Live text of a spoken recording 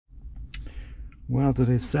Well,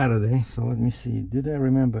 today's Saturday, so let me see. Did I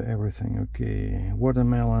remember everything? Okay,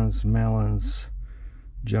 watermelons, melons,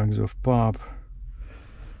 jugs of pop,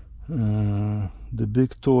 the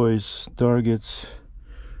big toys, targets,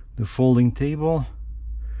 the folding table.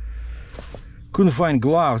 Couldn't find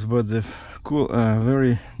gloves, but the cool,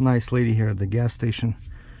 very nice lady here at the gas station,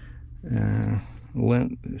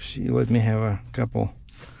 she let me have a couple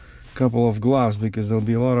of gloves because there'll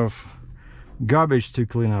be a lot of garbage to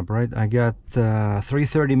clean up, right? I got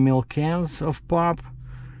 330 ml cans of pop.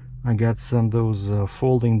 I got some of those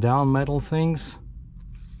folding down metal things.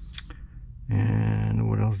 And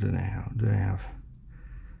what else did I have?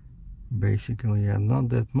 Basically, yeah, not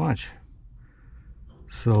that much.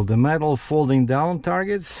 So the metal folding down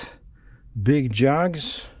targets, big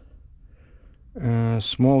jugs,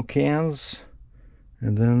 small cans,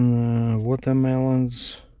 and then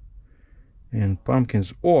watermelons and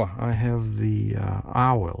pumpkins. Oh, I have the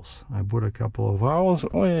owls. I bought a couple of owls.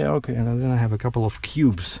 Oh yeah, okay. And then I have a couple of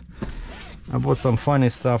cubes. I bought some funny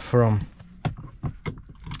stuff from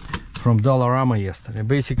Dollarama yesterday.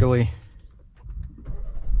 Basically,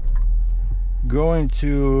 going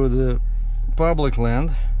to the public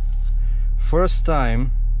land, first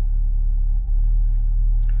time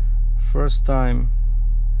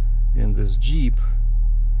in this Jeep,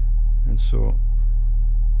 and so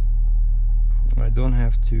I don't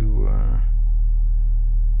have to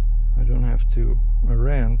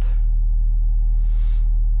rent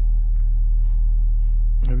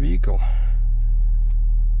a vehicle.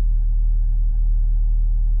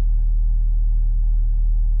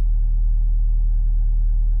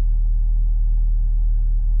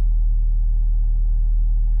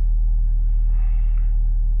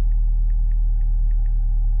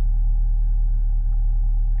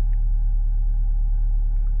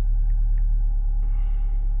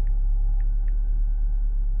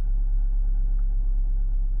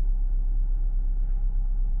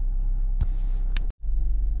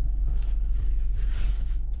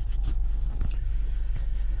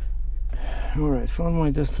 All right, found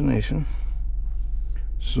my destination.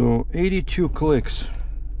 So 82 clicks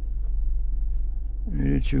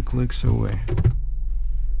away.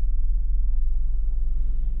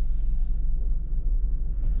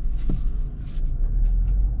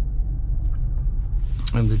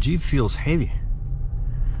 And the Jeep feels heavy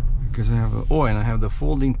because I have and I have the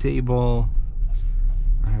folding table.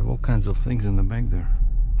 I have all kinds of things in the back there.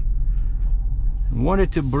 I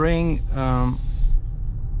wanted to bring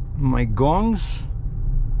my gongs,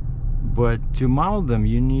 but to mount them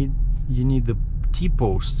you need the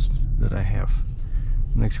T-posts that I have.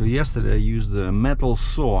 And actually yesterday I used a metal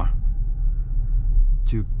saw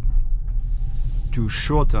to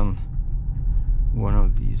shorten one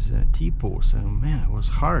of these T-posts, and man, it was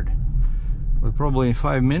hard. But probably in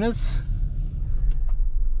 5 minutes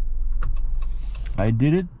I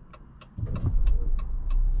did it,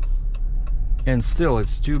 and still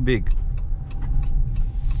it's too big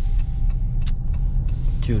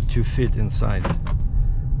to fit inside.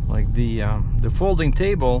 Like the folding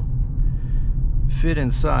table fit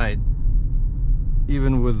inside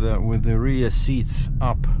even with the rear seats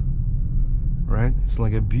up, right? It's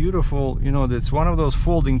like a beautiful, you know, it's one of those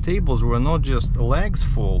folding tables where not just the legs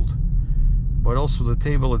fold, but also the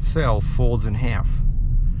table itself folds in half.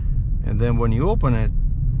 And then when you open it,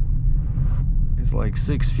 it's like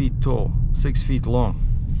 6 feet tall, 6 feet long,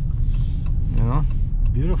 you know,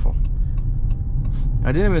 beautiful.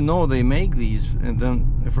 I didn't even know they make these, and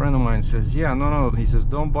then a friend of mine says, yeah, no, he says,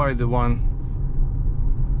 don't buy the one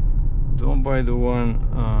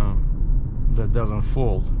that doesn't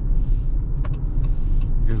fold,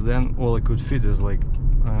 because then all it could fit is like,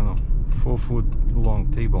 I don't know, 4 foot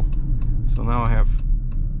long table. So now I have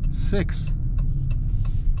 6.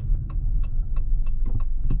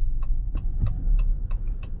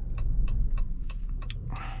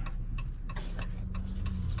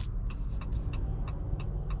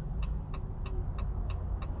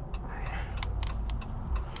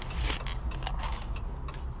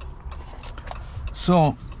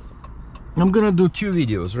 So I'm gonna do 2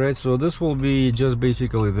 videos, right? So this will be just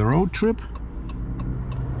basically the road trip.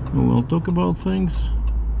 We'll talk about things,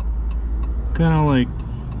 kind of like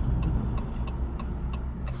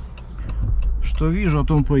что вижу, о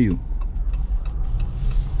том пою.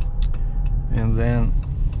 And then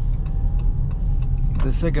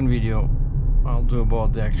the second video I'll do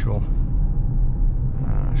about the actual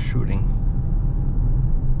shooting.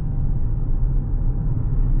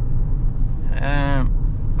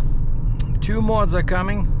 2 mods are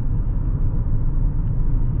coming.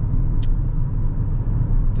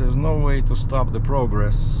 There's no way to stop the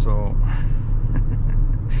progress, so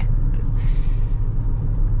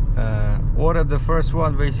ordered the first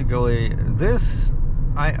one. Basically, this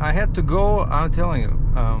I had to go. I'm telling you,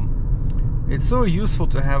 it's so useful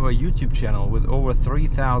to have a YouTube channel with over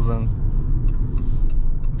 3,000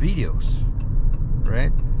 videos,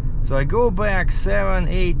 right? So I go back 7,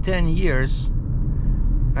 8, 10 years.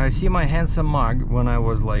 I see my handsome mug when I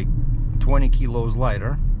was like 20 kilos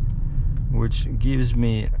lighter, which gives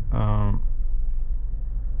me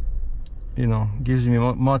you know, gives me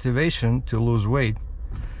motivation to lose weight.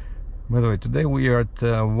 By the way, today we are at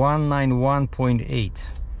 191.8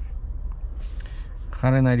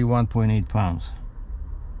 191.8 pounds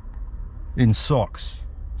in socks.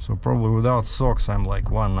 So probably without socks I'm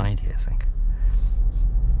like 190, I think.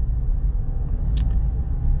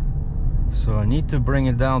 So I need to bring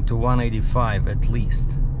it down to 185 at least,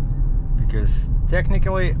 because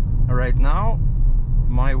technically right now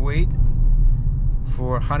my weight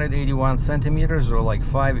for 181 centimeters, or like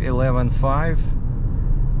 5'11",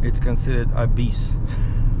 it's considered obese.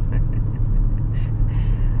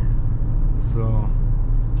 So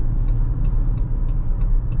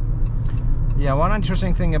yeah, one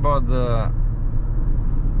interesting thing about the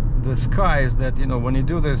sky is that, you know, when you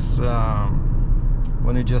do this,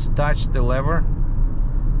 when you just touch the lever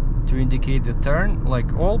to indicate the turn,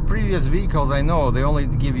 like all previous vehicles I know, they only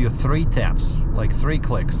give you 3 taps, like 3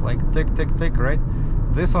 clicks, like tick tick tick, right?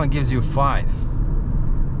 This one gives you 5,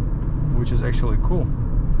 which is actually cool,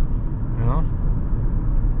 you know.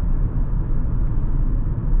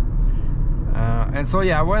 And so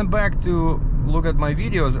yeah, I went back to look at my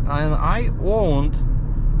videos, and I owned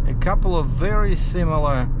a couple of very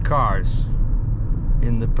similar cars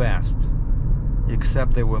in the past,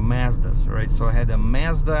 except they were Mazdas, right? So I had a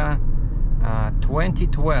Mazda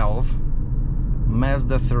 2012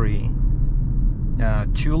 Mazda 3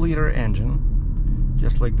 2-liter engine,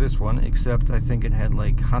 just like this one, except I think it had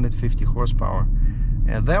like 150 horsepower,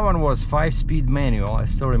 and that one was 5-speed manual, I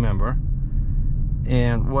still remember.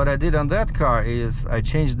 And what I did on that car is I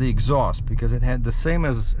changed the exhaust, because it had the same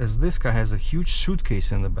as this car, has a huge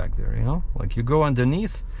suitcase in the back there, you know, like you go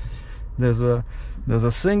underneath, there's a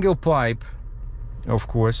single pipe. Of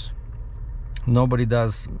course, nobody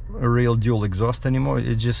does a real dual exhaust anymore.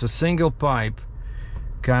 It's just a single pipe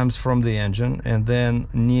comes from the engine, and then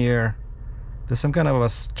near there's some kind of a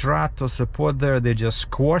strut or support there. They just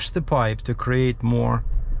squash the pipe to create more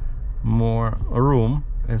room.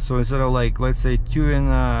 And so instead of like, let's say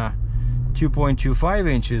 2.25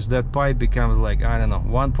 inches, that pipe becomes like, I don't know,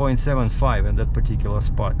 1.75 in that particular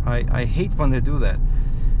spot. I hate when they do that.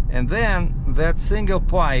 And then that single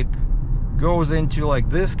pipe goes into like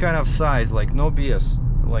this kind of size, like no BS,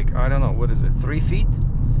 like I don't know, what is it, 3 feet?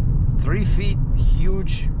 3 feet,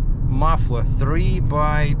 huge muffler, 3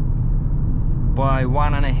 by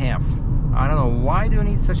 1.5. I don't know, why do you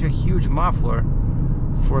need such a huge muffler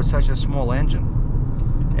for such a small engine?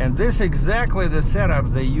 And this is exactly the setup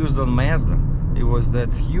they used on Mazda. It was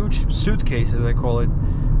that huge suitcase, as I call it,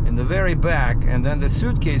 in the very back, and then the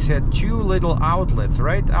suitcase had 2 little outlets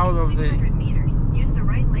right out of the 600 meters. Use the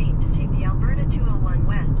right lane to take the Alberta 201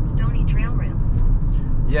 West Stony Trail Rim.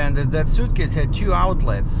 Yeah, and that suitcase had 2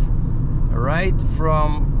 outlets right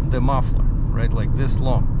from the muffler, right, like this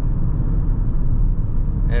long.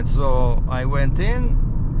 And so I went in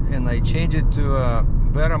and I changed it to a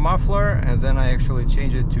better muffler, and then I actually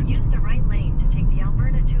changed it to use the right lane to take the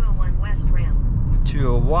Alberta 201 West Rim.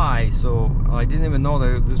 To a Y. So I didn't even know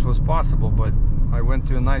that this was possible, but I went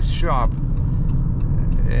to a nice shop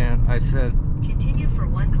and I said, continue for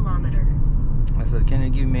 1 kilometer. I said, can you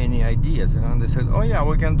give me any ideas? And they said, oh yeah,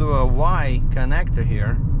 we can do a Y connector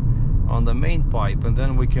here on the main pipe, and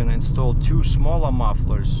then we can install 2 smaller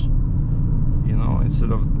mufflers, you know,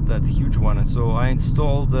 instead of that huge one. And so I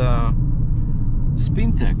installed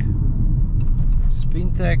Spintech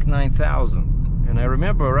 9000. And I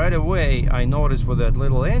remember right away I noticed with that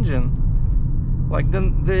little engine, like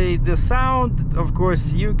the sound, of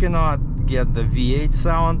course you cannot get the V8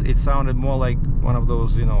 sound. It sounded more like one of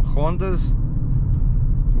those, you know, Hondas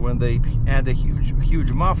when they add a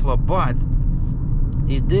huge muffler, but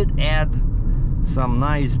it did add some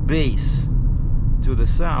nice bass to the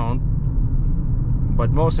sound.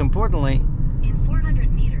 But most importantly, in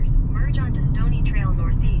 400 meters, merge onto Stony Trail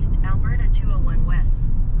Northeast, Alberta 201 West.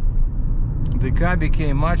 The car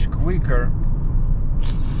became much quicker,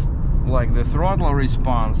 like the throttle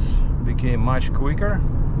response became much quicker.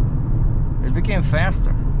 It became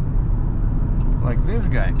faster. Like this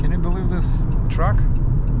guy, can you believe this truck?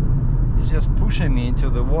 He's just pushing me into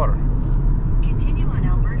the water. Continue on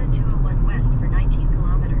Alberta 201 West for 19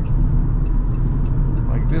 kilometers.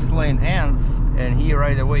 Like this lane ends, and he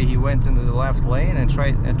right away he went into the left lane and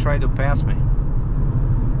tried to pass me.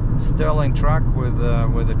 Sterling truck with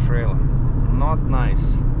a trailer. Not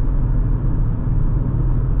nice.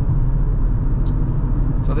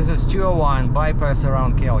 So this is 201 bypass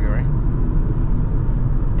around Calgary.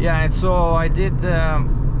 Yeah, and so I did.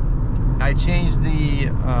 I changed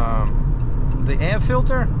the air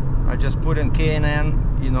filter. I just put in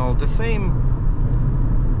K&N, you know, the same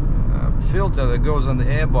filter that goes on the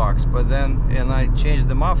air box, but then, and I changed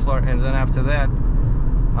the muffler, and then after that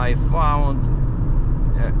I found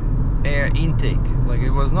air intake. Like,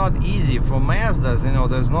 it was not easy for Mazdas, you know,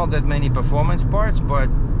 there's not that many performance parts, but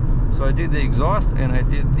so I did the exhaust and I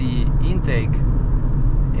did the intake,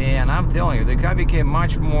 and I'm telling you, the car became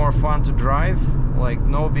much more fun to drive, like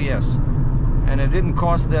no BS. And it didn't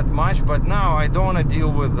cost that much, but now I don't want to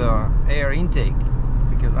deal with air intake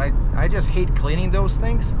because I just hate cleaning those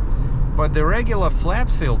things. But the regular flat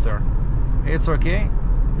filter, it's okay,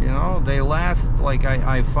 you know, they last. Like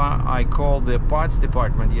I called the parts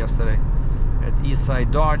department yesterday at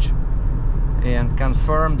Eastside Dodge and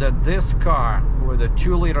confirmed that this car with a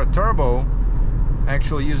 2-liter turbo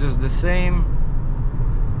actually uses the same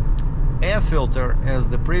air filter as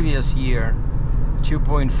the previous year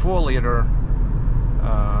 2.4-liter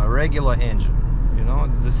regular engine, you know,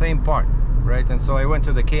 the same part, right? And so I went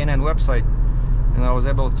to the K&N website and I was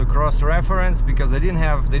able to cross-reference, because they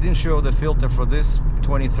didn't show the filter for this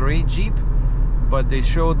 23 Jeep, but they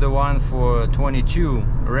showed the one for 22,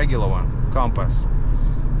 a regular one, Compass.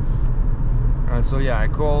 And so yeah, I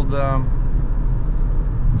called oh,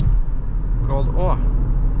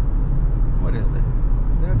 what is that?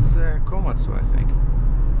 That's Komatsu, I think.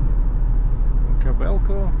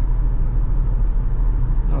 Kabelco.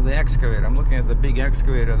 No, the excavator. I'm looking at the big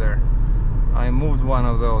excavator there. I moved one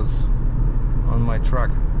of those on my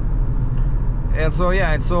truck. And so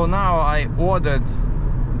yeah, and so now I ordered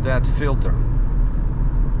that filter.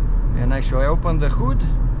 And actually I opened the hood,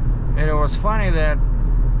 and it was funny that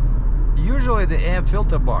usually the air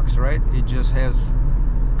filter box, right, it just has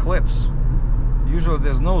clips. Usually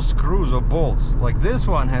there's no screws or bolts. Like this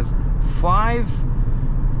one has 5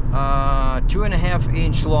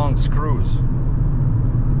 2.5-inch long screws.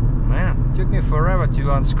 Man, it took me forever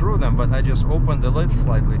to unscrew them, but I just opened the lid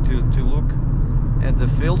slightly to look at the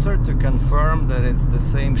filter to confirm that it's the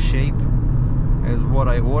same shape as what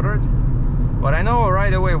I ordered. But I know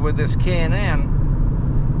right away with this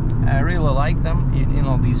K&N, I really like them. You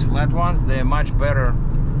know, these flat ones, they're much better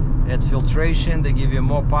at filtration. They give you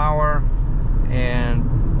more power. And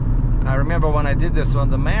I remember when I did this on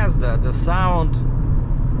the Mazda, the sound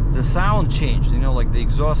changed, you know, like the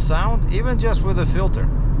exhaust sound, even just with the filter.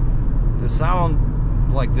 The sound,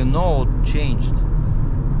 like the note changed.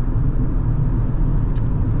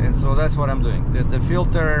 And so that's what I'm doing. The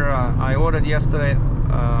filter I ordered yesterday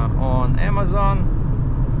on Amazon.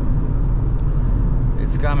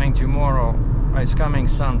 It's coming tomorrow. It's coming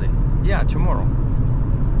Sunday. Yeah, tomorrow.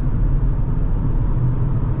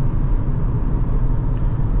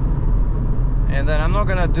 And then I'm not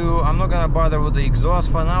gonna bother with the exhaust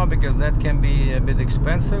for now, because that can be a bit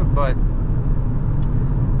expensive, but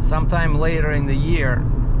sometime later in the year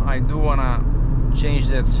I do wanna change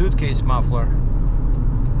that suitcase muffler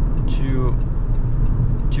to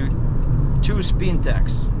 2 spin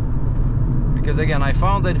tacks. Because again, I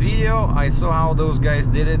found that video, I saw how those guys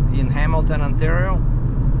did it in Hamilton, Ontario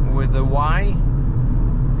with the Y,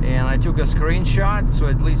 and I took a screenshot. So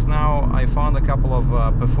at least now I found a couple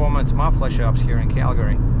of performance muffler shops here in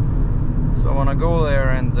Calgary. So I want to go there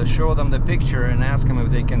and show them the picture and ask them if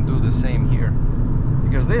they can do the same here.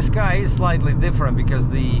 Because this guy is slightly different, because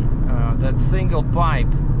the that single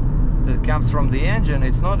pipe that comes from the engine,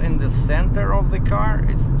 it's not in the center of the car,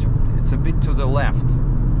 it's a bit to the left.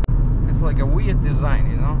 It's like a weird design,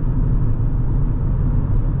 you know.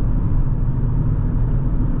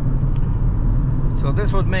 So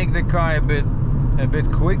this would make the car a bit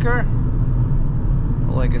quicker,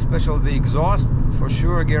 like especially the exhaust, for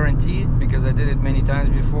sure, guaranteed, because I did it many times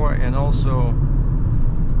before. And also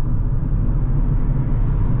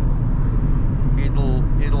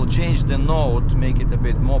it'll change the note to make it a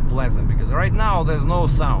bit more pleasant, because right now there's no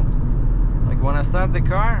sound. Like when I start the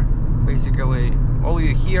car, basically all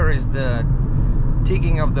you hear is the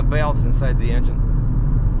ticking of the belts inside the engine.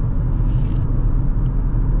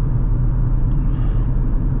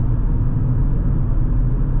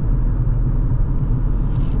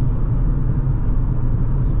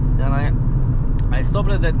 Then I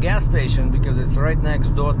stopped at that gas station because it's right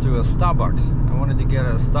next door to a Starbucks. I wanted to get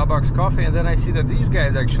a Starbucks coffee, and then I see that these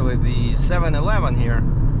guys, actually the 7-Eleven here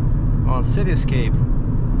on Cityscape,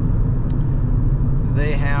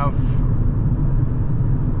 they have,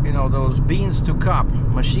 you know, those beans to cup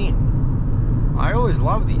machine. I always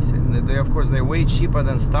love these, and they, of course, they're way cheaper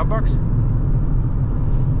than Starbucks.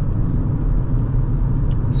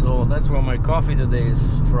 So that's where my coffee today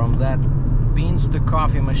is from, that beans to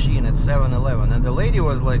coffee machine at 7-Eleven. And the lady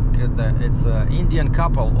was like, it's an Indian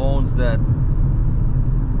couple owns that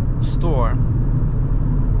store,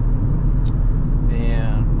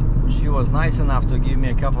 and she was nice enough to give me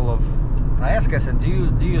a couple of. I asked her, I said,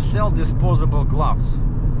 do you sell disposable gloves?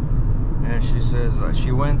 And she says,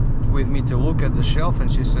 she went with me to look at the shelf, and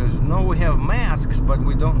she says, no, we have masks, but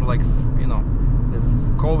we don't, like, you know, this is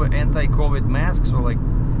COVID, anti-COVID masks, so like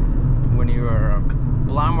when you're a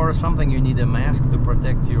plumber or something, you need a mask to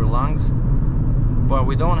protect your lungs, but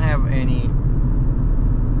we don't have any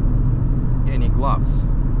gloves.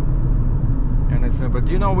 And I said, but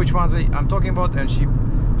do you know which ones I'm talking about? And she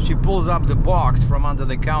pulls up the box from under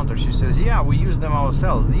the counter. She says, yeah, we use them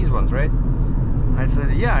ourselves, these ones, right? I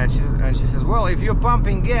said, yeah. And she says, well, if you're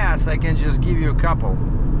pumping gas, I can just give you a couple.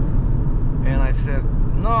 And I said,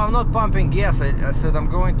 no, I'm not pumping gas. I said, I'm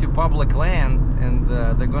going to public land, and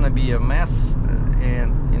they're gonna be a mess,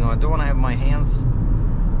 and you know, I don't want to have my hands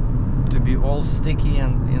to be all sticky,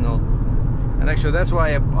 and you know, and actually that's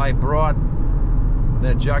why I brought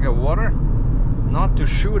that jug of water, not to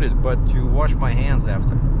shoot it, but to wash my hands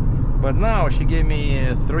after. But now she gave me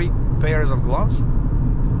 3 pairs of gloves.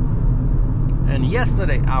 And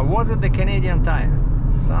yesterday I was at the Canadian Tire,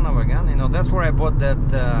 son of a gun, you know, that's where I bought that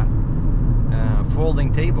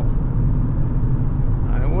folding table.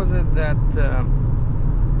 I was at that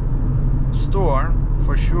store,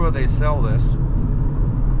 for sure they sell this,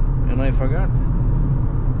 and I forgot.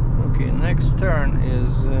 Okay, next turn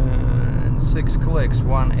is in 6 clicks,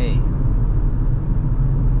 1A.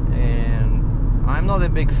 And I'm not a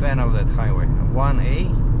big fan of that highway,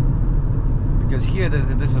 1A, because here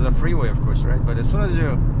this is a freeway, of course, right? But as soon as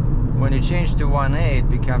when you change to 1A, it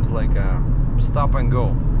becomes like a stop and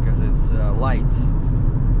go, because it's lights.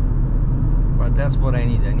 But that's what I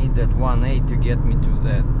need. I need that 1A to get me to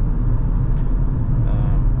that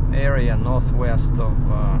area northwest of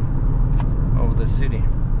the city.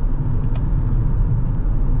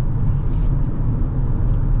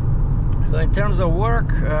 So in terms of work,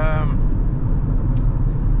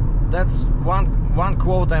 that's one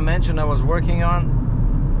quote I mentioned I was working on,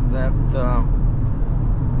 that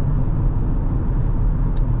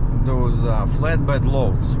those flatbed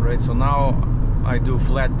loads, right? So now I do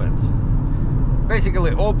flatbeds,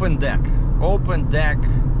 basically open deck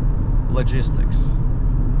logistics,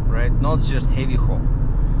 right? Not just heavy haul.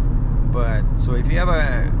 But so if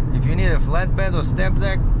you need a flatbed or step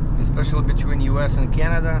deck, especially between US and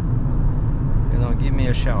Canada, you know, give me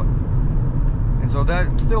a shout. And so that,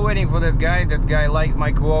 I'm still waiting for that guy. That guy liked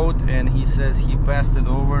my quote, and he says he passed it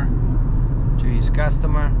over to his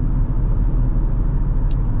customer,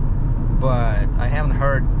 but I haven't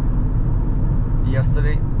heard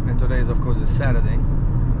yesterday, and today is, of course, is Saturday.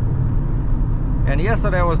 And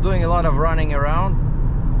yesterday I was doing a lot of running around.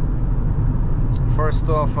 First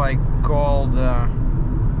off, I called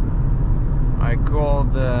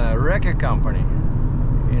the wrecker company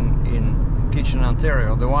in Kitchener,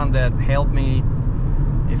 Ontario, the one that helped me,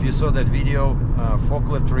 if you saw that video,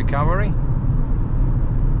 forklift recovery.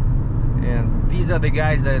 And these are the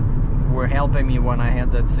guys that were helping me when I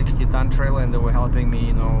had that 60-ton trailer, and they were helping me,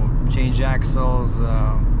 you know, change axles,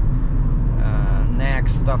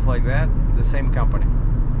 necks, stuff like that. The same company.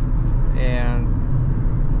 And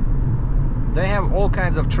they have all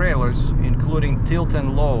kinds of trailers, including tilt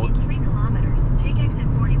and load. In 3 kilometers, take exit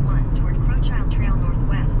 41 toward Crowchild Trail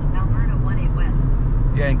Northwest, Alberta 1A West.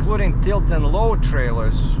 Yeah, including tilt and load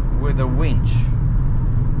trailers with a winch.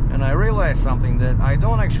 And I realized something, that I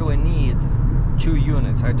don't actually need 2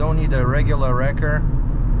 units. I don't need a regular wrecker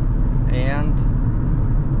and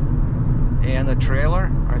a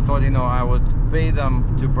trailer. I thought, you know, I would pay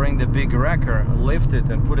them to bring the big wrecker, lift it,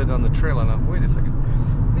 and put it on the trailer. And wait a second,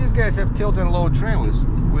 these guys have tilt and load trailers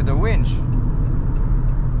with a winch.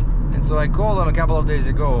 And so I called them a couple of days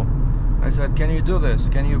ago. I said, can you do this?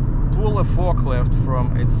 Can you pull a forklift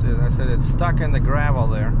from, I said it's stuck in the gravel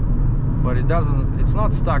there, but it's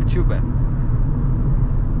not stuck too bad.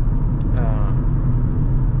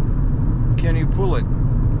 Can you pull it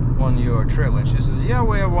on your trailer? And she says, yeah,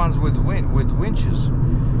 we have ones with winches.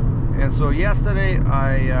 And so yesterday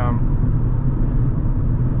I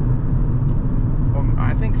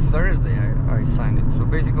think Thursday I signed it. So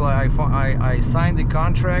basically I signed the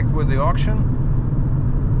contract with the auction.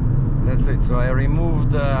 That's it. So I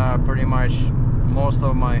removed pretty much most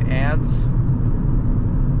of my ads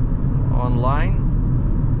online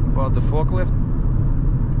about the forklift.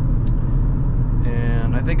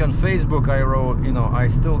 And I think on Facebook I wrote, you know, I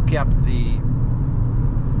still kept the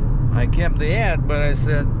I kept the ad, but I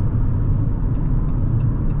said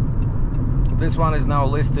this one is now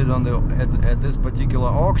listed on the at this particular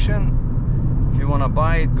auction. If you want to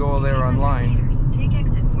buy it, go there online. Meters, take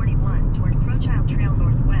exit 41 toward Crowchild Trail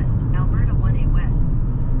Northwest, Alberta 1A West.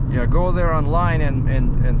 Yeah, go there online and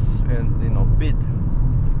you know, bid.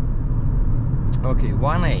 Okay,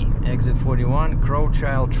 1A, exit 41,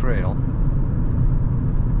 Crowchild Trail.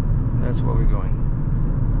 That's where we're going.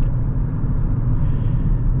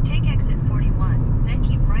 Take exit 41, then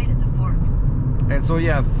keep right at the fork. And so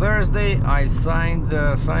yeah, Thursday I signed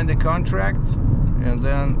the contract, and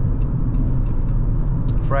then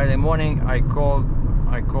Friday morning I called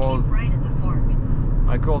Keep right at the fork.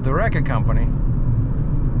 I called the wrecker company.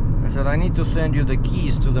 I said, I need to send you the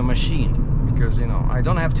keys to the machine, because you know I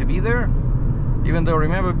don't have to be there. Even though,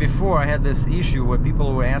 remember before I had this issue where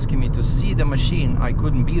people were asking me to see the machine, I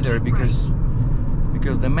couldn't be there because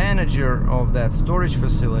the manager of that storage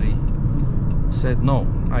facility said, no,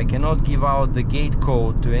 I cannot give out the gate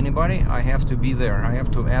code to anybody. I have to be there. I have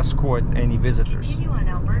to escort any visitors. Continue on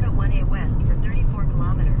Alberta 1A West for 34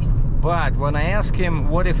 kilometers. But when I asked him,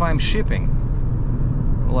 what if I'm shipping?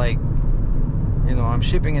 Like, you know, I'm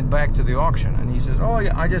shipping it back to the auction. And he says, oh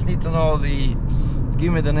yeah, I just need to know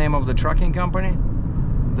give me the name of the trucking company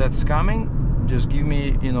that's coming. Just give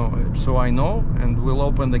me, you know, so I know, and we'll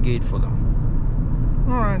open the gate for them.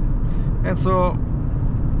 All right. And so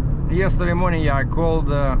yesterday morning, yeah, I called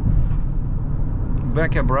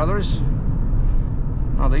Becker Brothers.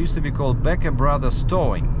 Now they used to be called Becker Brothers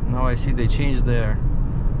Towing. Now I see they changed their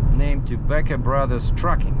name to Becker Brothers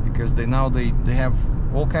Trucking, because they have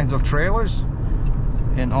all kinds of trailers,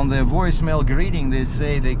 and on their voicemail greeting they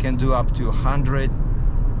say they can do up to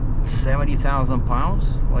 170,000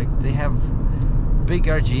 pounds. Like, they have big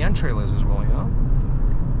RGN trailers as well, you know.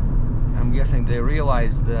 I'm guessing they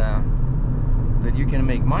realized that you can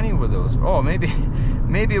make money with those. Oh,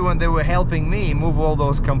 maybe when they were helping me move all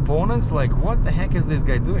those components, like, what the heck is this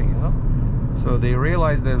guy doing, you know? So they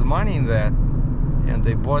realized there's money in that, and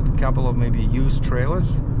they bought a couple of maybe used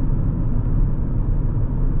trailers.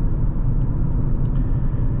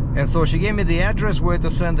 And so she gave me the address where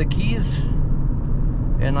to send the keys,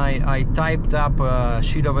 and I typed up a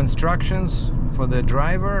sheet of instructions for the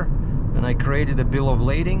driver, and I created a bill of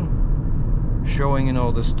lading showing, you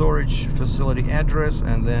know, the storage facility address,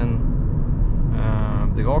 and then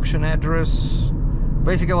the auction address.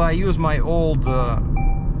 Basically, I use my old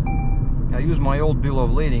bill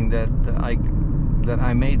of lading that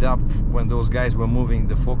I made up when those guys were moving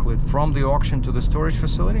the forklift from the auction to the storage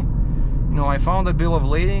facility. You know, I found a bill of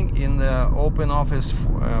lading in the open office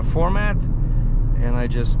format, and I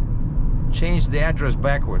just changed the address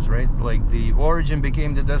backwards, right? Like, the origin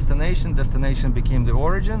became the destination, destination became the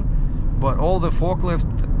origin, but all the forklift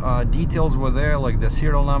details were there, like the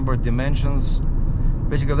serial number, dimensions.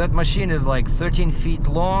 Basically, that machine is like 13 feet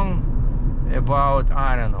long, about,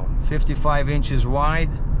 I don't know, 55 inches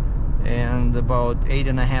wide, and about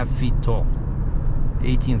 8.5 feet tall,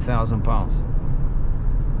 18,000 pounds.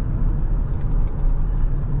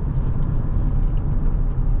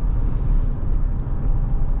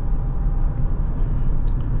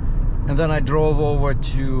 And then I drove over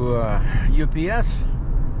to UPS,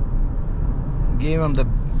 gave them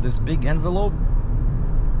this big envelope,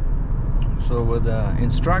 so with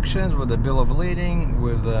instructions, with the bill of lading,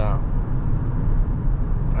 with I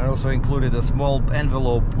also included a small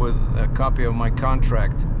envelope with a copy of my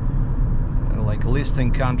contract, like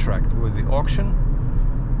listing contract with the auction,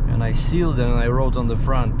 and I sealed it and I wrote on the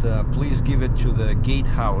front, please give it to the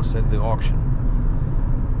gatehouse at the auction.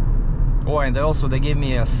 Oh, and they gave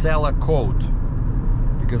me a seller code,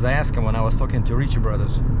 because I asked them when I was talking to Ritchie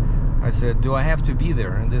Brothers, I said, do I have to be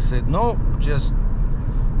there? And they said, no, just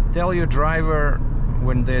tell your driver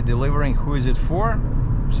when they're delivering who is it for,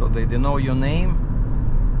 so they know your name,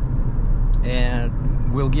 and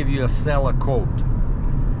we'll give you a seller code,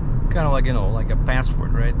 kind of like, you know, like a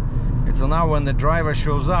password, right? And so now when the driver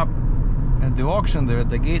shows up at the auction there at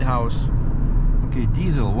the gatehouse, okay,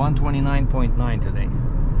 diesel 129.9 today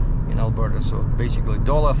in Alberta, so basically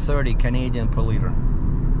 $1.30 Canadian per liter.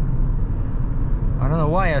 I don't know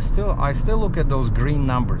why I still look at those green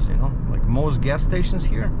numbers, you know, like most gas stations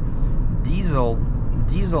here, diesel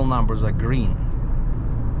numbers are green.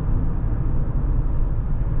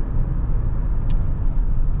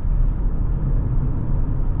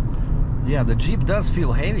 Yeah, the Jeep does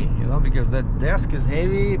feel heavy, you know, because that desk is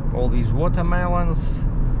heavy, all these watermelons,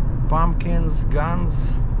 pumpkins,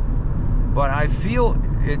 guns. But I feel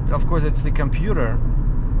it, of course, it's the computer,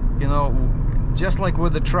 you know, just like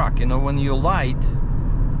with the truck, you know, when you light,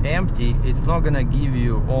 empty, it's not gonna give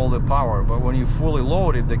you all the power. But when you fully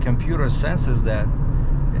load it, the computer senses that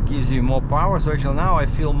it gives you more power. So actually now I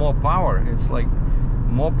feel more power. It's like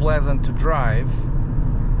more pleasant to drive.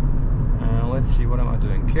 Let's see, what am I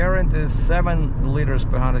doing? Current is 7 liters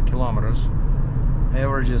per 100 kilometers.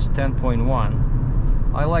 Average is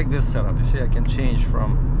 10.1. I like this setup. You see, I can change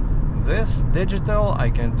from this digital, I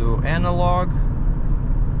can do analog,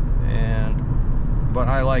 but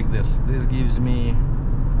I like this. This gives me,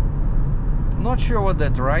 not sure what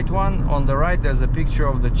that right one. On the right there's a picture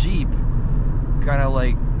of the Jeep, kind of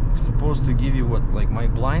like supposed to give you what, like my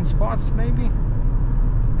blind spots maybe.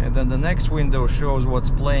 And then the next window shows what's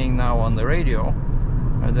playing now on the radio,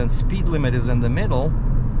 and then speed limit is in the middle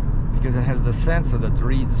because it has the sensor that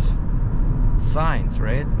reads signs,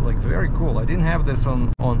 right? Like very cool. I didn't have this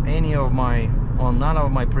on none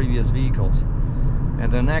of my previous vehicles.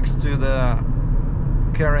 And then next to the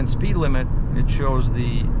current speed limit, it shows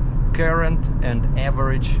the current and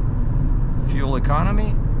average fuel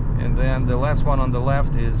economy. And then the last one on the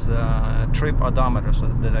left is trip odometer, so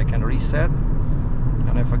that I can reset.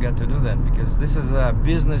 And I forgot to do that because this is a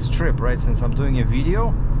business trip, right? Since I'm doing a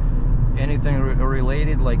video, anything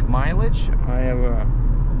related like mileage, I have a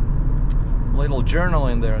little journal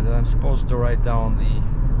in there that I'm supposed to write down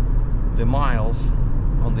the miles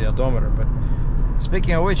on the odometer. But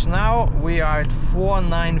speaking of which, now we are at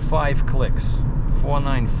 495 clicks.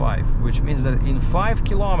 495, which means that in 5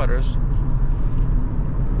 kilometers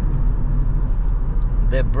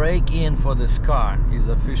the break-in for this car is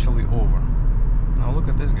officially over. Now look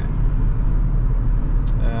at this guy.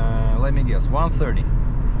 Let me guess, 130.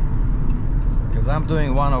 Because I'm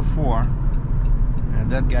doing 104, and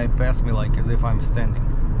that guy passed me like as if I'm standing.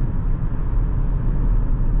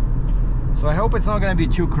 So I hope it's not going to be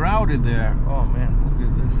too crowded there. Oh man, look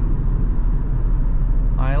at this.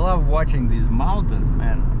 I love watching these mountains,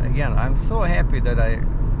 man. Again, I'm so happy that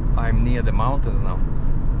I'm near the mountains now.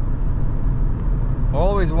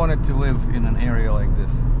 Always wanted to live in an area like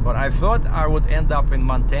this, but I thought I would end up in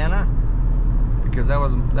Montana because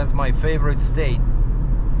that's my favorite state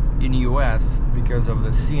in US because of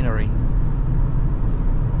the scenery.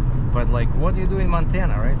 But like, what do you do in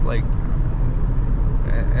Montana, right? Like,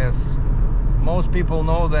 as most people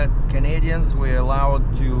know, that Canadians, we're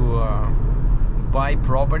allowed to buy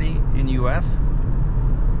property in US,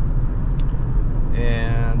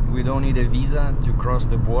 and we don't need a visa to cross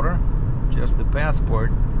the border, just a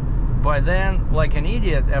passport. But then, like an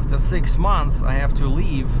idiot, after 6 months I have to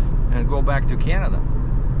leave and go back to Canada.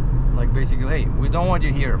 Like basically, hey, we don't want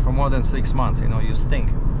you here for more than 6 months, you know, you stink.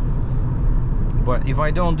 But if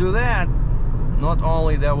I don't do that, not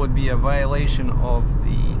only that would be a violation of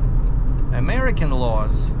the American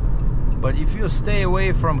laws, but if you stay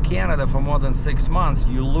away from Canada for more than 6 months,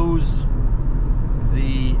 you lose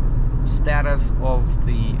the status of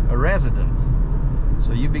the resident.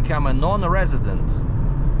 So you become a non-resident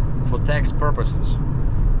for tax purposes,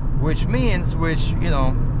 which means, which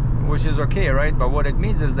is okay, right? But what it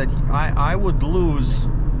means is that I would lose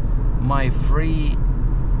my free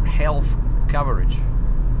health coverage,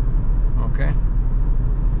 okay?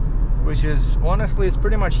 Which is, honestly, it's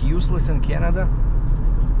pretty much useless in Canada.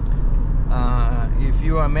 If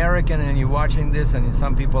you're American and you're watching this, and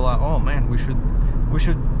some people are, oh man, we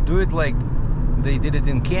should do it like they did it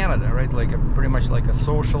in Canada, right? Like pretty much like a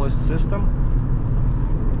socialist system,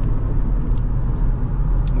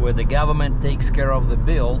 where the government takes care of the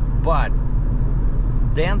bill, but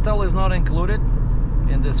dental is not included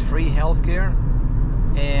in this free healthcare,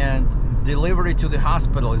 and delivery to the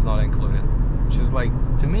hospital is not included, which is like,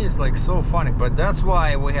 to me, it's like so funny. But that's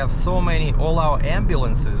why we have so many, all our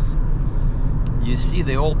ambulances, you see,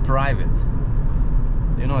 they're all private.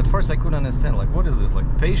 You know, at first I couldn't understand, like, what is this, like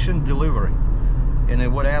patient delivery? And it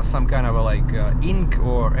would have some kind of a like Inc.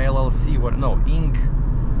 or LLC, Inc.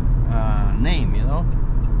 Name, you know.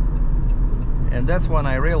 And that's when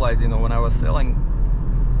I realized, you know, when I was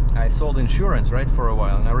I sold insurance, right, for a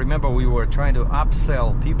while. And I remember we were trying to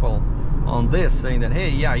upsell people on this, saying that, hey,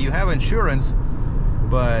 yeah, you have insurance,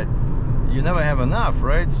 but you never have enough,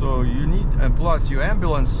 right? So you need, and plus your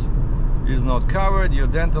ambulance is not covered, your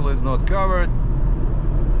dental is not covered.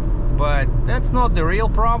 But that's not the real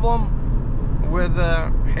problem with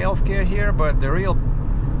healthcare here. But the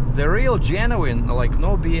real genuine, like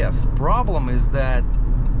no BS problem is that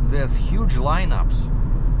there's huge lineups.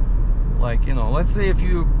 Like, you know, let's say if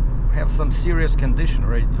you have some serious condition,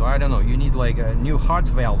 right? I don't know, you need like a new heart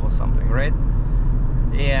valve or something, right?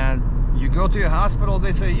 And you go to your hospital,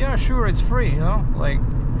 they say, yeah, sure, it's free, you know? Like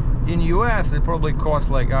in US, it probably costs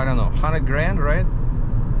like, I don't know, 100 grand, right?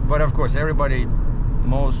 But of course, everybody,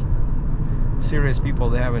 most serious people,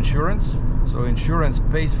 they have insurance, so insurance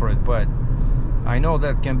pays for it. But I know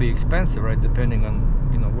that can be expensive, right, depending on,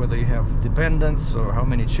 you know, whether you have dependents or how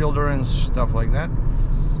many children, stuff like that.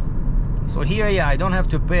 So here, yeah, I don't have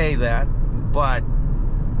to pay that, but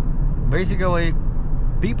basically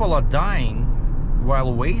people are dying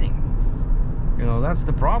while waiting. You know, that's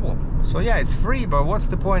the problem. So yeah, it's free, but what's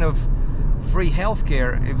the point of free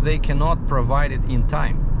healthcare if they cannot provide it in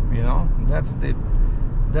time? You know, that's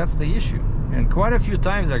the issue. And quite a few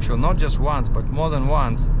times, actually, not just once, but more than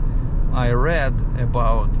once, I read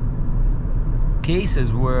about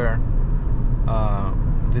cases where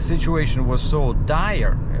the situation was so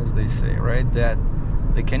dire, as they say, right, that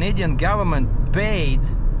the Canadian government paid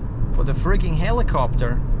for the freaking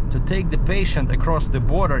helicopter to take the patient across the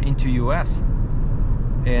border into US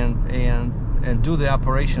and do the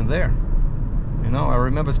operation there. You know, I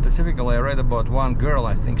remember specifically I read about one girl.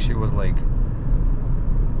 I think she was like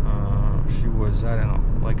I don't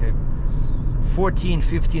know, like a 14,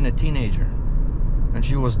 15, a teenager, and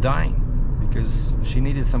she was dying because she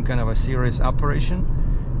needed some kind of a serious operation,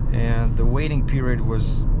 and the waiting period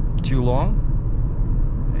was too long,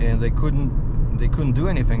 and they couldn't do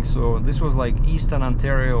anything. So this was like Eastern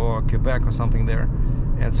Ontario or Quebec or something there,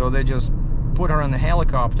 and so they just put her on the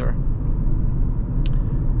helicopter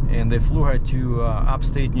and they flew her to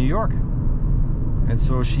upstate New York, and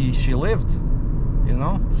so she lived. You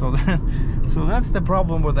know, so so that's the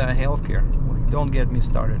problem with that healthcare. Like, don't get me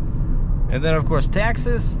started. And then of course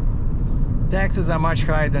taxes are much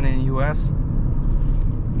higher than in the US.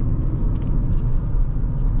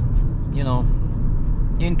 You know,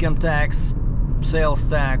 income tax, sales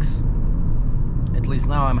tax. At least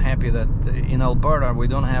now I'm happy that in Alberta we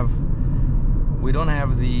don't have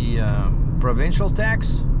the provincial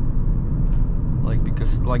tax, like,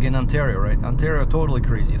 because like in Ontario, right? Ontario totally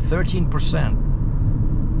crazy. 13%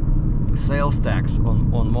 sales tax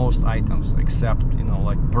on most items, except, you know,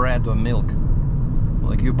 like bread or milk.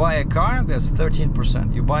 Like, you buy a car, there's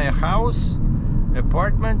 13%. You buy a house,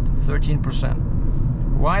 apartment, 13%.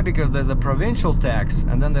 Why? Because there's a provincial tax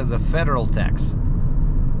and then there's a federal tax.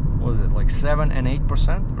 What is it, like 7 and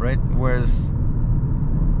 8%, right? Whereas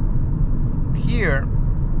here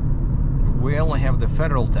we only have the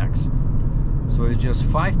federal tax, so it's just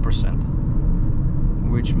 5%,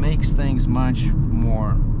 which makes things much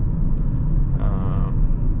more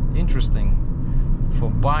interesting for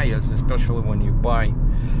buyers, especially when you buy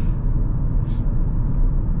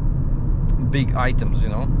big items, you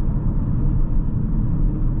know.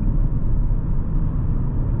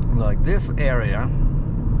 Like this area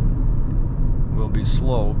will be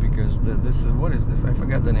slow because this is, what is this? I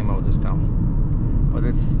forgot the name of this town, but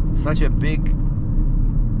it's such a big,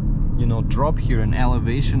 you know, drop here in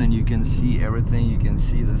elevation, and you can see everything. You can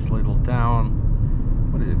see this little town.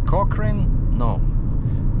 What is it, Cochrane? No,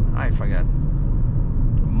 I forgot.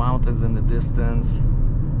 Mountains in the distance,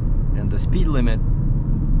 and the speed limit,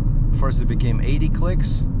 first it became 80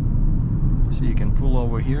 clicks, so you can pull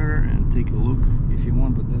over here and take a look if you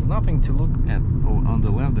want, but there's nothing to look at on the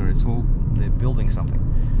left there. It's all, they're building something.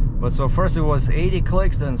 But so first it was 80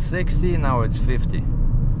 clicks, then 60, now it's 50,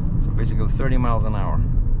 so basically 30 miles an hour.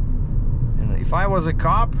 And if I was a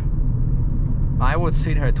cop, I would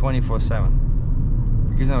sit here 24/7,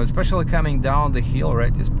 because, you know, especially coming down the hill,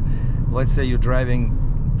 right? Let's say you're driving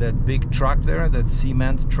that big truck there, that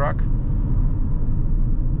cement truck,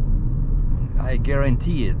 I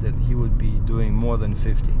guarantee it that he would be doing more than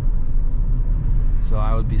 50. So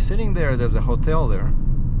I would be sitting there, there's a hotel there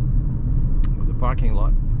with a parking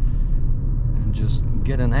lot, and just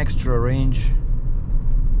get an extra range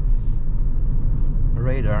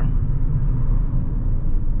radar,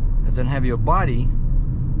 and then have your body,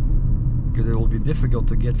 because it will be difficult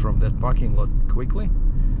to get from that parking lot quickly.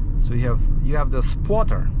 So you have the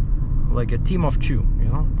spotter, like a team of two, you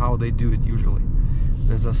know how they do it usually.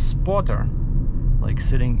 There's a spotter, like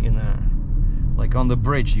sitting in a, like on the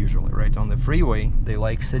bridge usually, right? On the freeway, they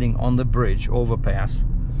like sitting on the bridge overpass,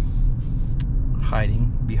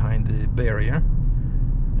 hiding behind the barrier,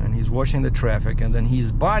 and he's watching the traffic, and then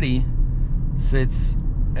his body sits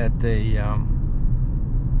at the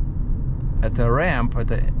ramp, at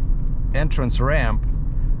the entrance ramp,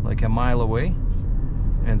 like a mile away,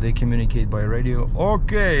 and they communicate by radio.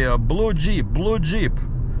 Okay, blue Jeep.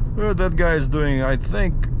 That guy is doing, I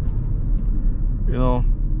think, you know,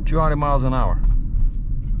 200 miles an hour.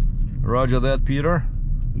 Roger that, Peter.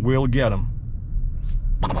 We'll get him.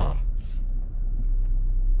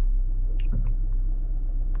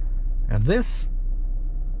 And this,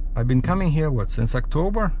 I've been coming here, what, since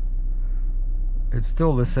October? It's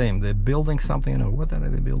still the same. They're building something. You know, what are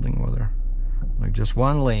they building over there? Like just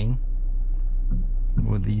one lane,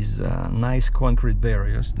 with these nice concrete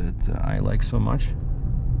barriers that I like so much.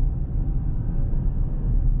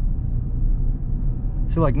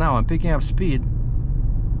 See, like now I'm picking up speed.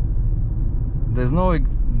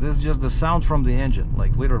 There's just the sound from the engine,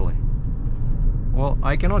 like literally. Well,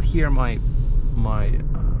 I cannot hear my man,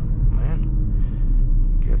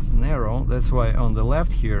 it gets narrow. That's why on the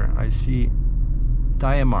left here I see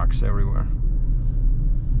tire marks everywhere.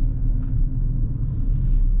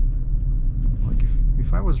 Like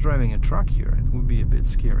if I was driving a truck here, it would be a bit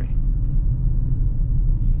scary.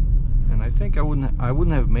 And I think I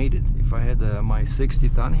wouldn't have made it if I had my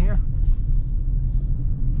 60-ton here.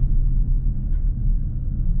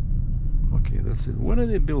 Okay, that's it. What are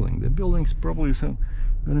they building? The building's probably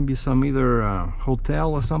gonna be some either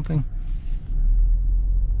hotel or something.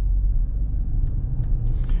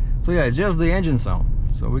 So yeah, it's just the engine sound.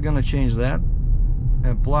 So we're gonna change that.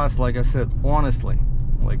 And plus, like I said, honestly,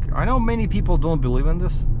 like I know many people don't believe in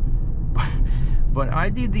this, but I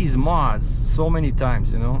did these mods so many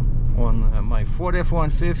times, you know, on my Ford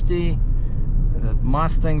F-150,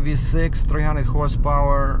 Mustang V6, 300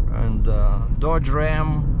 horsepower, and Dodge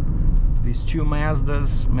Ram. These two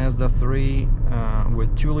Mazdas, Mazda 3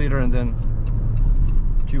 with 2-liter and then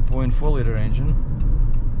 2.4-liter engine,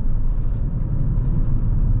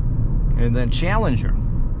 and then Challenger,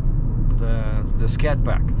 the Scat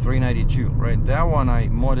Pack 392, right? That one I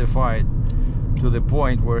modified to the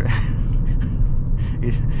point where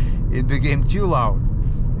it became too loud.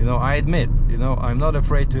 You know, I admit, you know, I'm not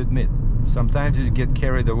afraid to admit. Sometimes you get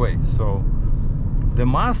carried away. So the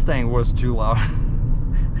Mustang was too loud.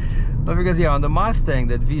 But because, yeah, on the Mustang,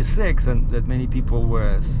 that V6, and that many people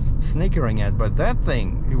were snickering at, but that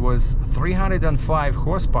thing, it was 305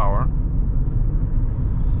 horsepower,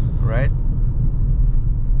 right?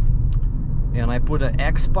 And I put an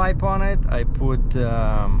X pipe on it. I put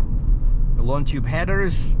long tube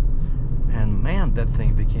headers, and man, that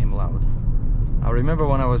thing became loud. I remember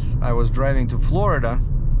when I was driving to Florida.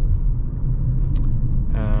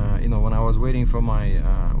 You know, when I was waiting for my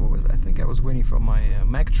I think I was waiting for my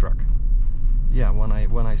Mack truck. Yeah, when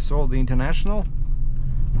I sold the International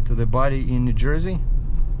to the buddy in New Jersey,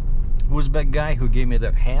 Uzbek guy who gave me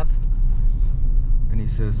that hat, and he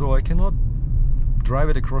says, "Oh, I cannot drive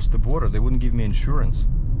it across the border. They wouldn't give me insurance."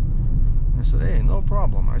 I said, "Hey, no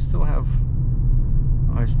problem. I still have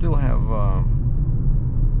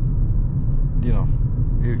you know,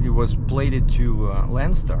 it was plated to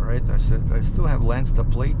Landstar, right?" I said, "I still have Landstar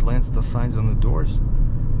plate, Landstar signs on the doors."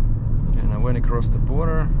 And I went across the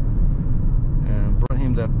border and brought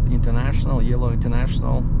him that International, yellow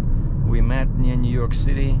International. We met near New York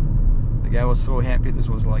City. The guy was so happy. This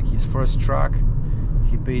was like his first truck.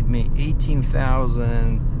 He paid me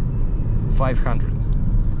 $18,500,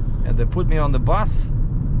 and they put me on the bus,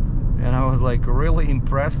 and I was like really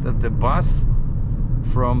impressed that the bus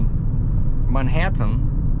from Manhattan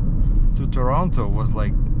to Toronto was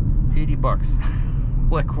like 80 bucks.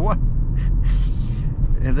 Like what?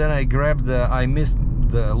 And then I missed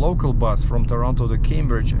the local bus from Toronto to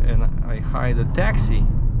Cambridge, and I hired a taxi.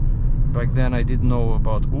 Back then I didn't know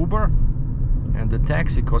about Uber, and the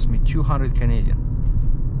taxi cost me 200 Canadian.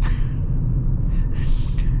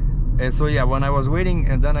 And so yeah, when I was waiting,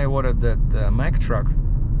 and then I ordered that Mack truck,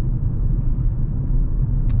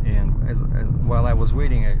 and while I was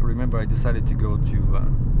waiting, I remember I decided to go to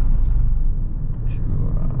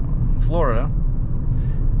Florida,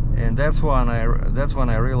 and that's when I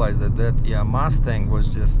realized that yeah, Mustang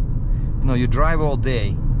was just, you know, you drive all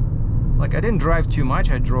day. Like I didn't drive too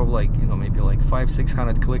much. I drove like, you know, maybe like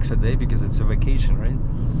 500-600 clicks a day because it's a vacation, right?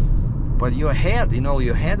 But your head, you know,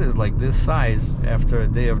 your head is like this size after a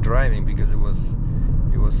day of driving because it was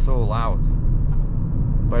so loud.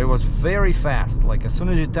 But it was very fast. Like as soon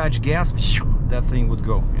as you touch gas, that thing would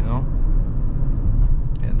go, you know.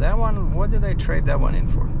 And that one, what did I trade that one in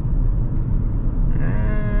for?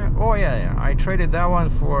 Oh yeah, I traded that one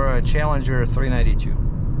for a Challenger 392.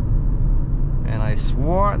 And I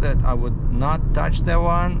swore that I would not touch that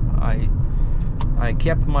one. I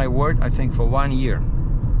kept my word, I think, for 1 year.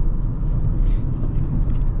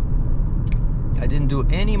 I didn't do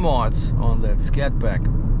any mods on that Scat Pack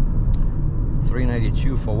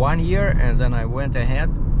 392 for 1 year, and then I went ahead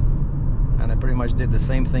and I pretty much did the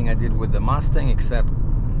same thing I did with the Mustang, except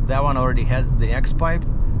that one already had the X pipe.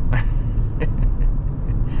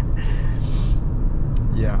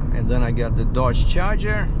 Yeah, and then I got the Dodge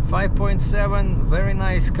Charger 5.7, very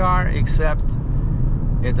nice car, except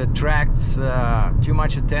it attracts too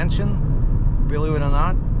much attention, believe it or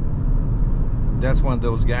not. That's one of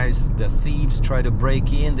those guys, the thieves try to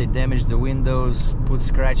break in, they damage the windows, put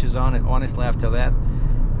scratches on it. Honestly, after that,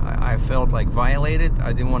 I felt like violated.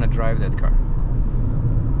 I didn't want to drive that car.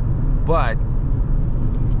 But,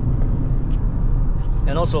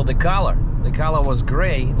 and also the color was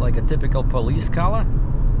gray, like a typical police color,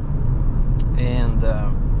 and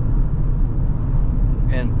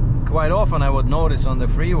quite often I would notice on the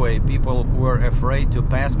freeway people were afraid to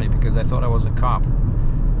pass me because I thought I was a cop.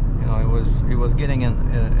 You know, it was getting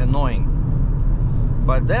annoying.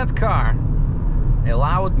 But that car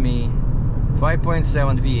allowed me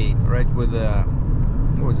 5.7 V8, right, with a,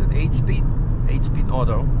 what was it, 8-speed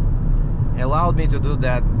auto. Allowed me to do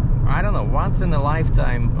that, I don't know, once in a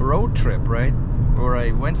lifetime road trip, right, where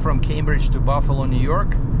I went from Cambridge to Buffalo, New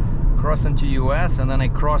York, crossed into US, and then I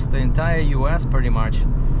crossed the entire US pretty much,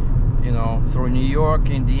 you know, through New York,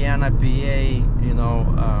 Indiana, PA, you know,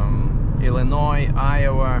 Illinois,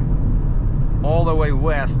 Iowa, all the way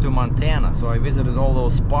west to Montana. So I visited all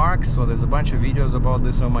those parks. So there's a bunch of videos about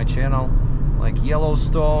this on my channel, like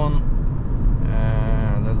Yellowstone.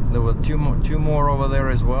 There were two more over there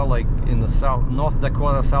as well, like in the North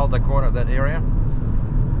Dakota, South Dakota, that area.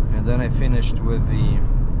 And then I finished with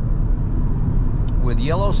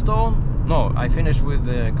Yellowstone. No, I finished with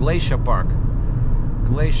Glacier Park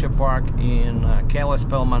in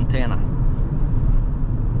Kalispell, Montana.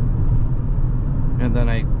 And then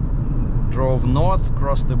I drove north,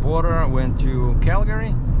 crossed the border, went to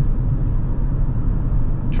Calgary.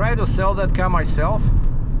 Tried to sell that car myself.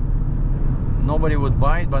 Nobody would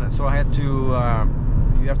buy it, but so I had to,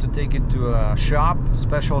 you have to take it to a shop,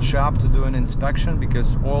 special shop, to do an inspection,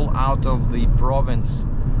 because all out of the province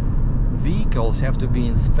vehicles have to be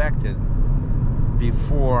inspected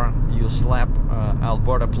before you slap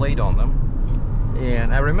Alberta plate on them.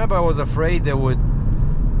 And I remember I was afraid they would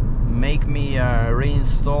make me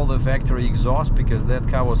reinstall the factory exhaust because that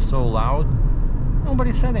car was so loud.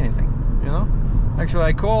 Nobody said anything, you know. Actually,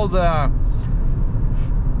 I called,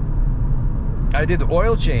 I did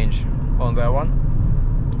oil change on that one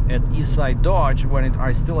at Eastside Dodge when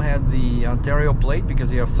I still had the Ontario plate, because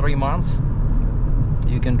you have 3 months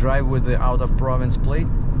you can drive with the out of province plate.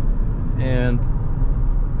 And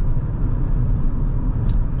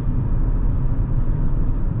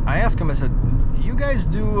I asked him, I said, you guys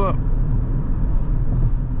do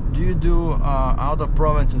you do out of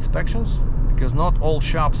province inspections? Because not all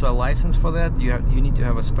shops are licensed for that. You need to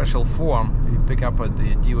have a special form you pick up at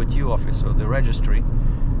the DOT office or the registry,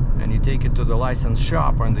 and you take it to the licensed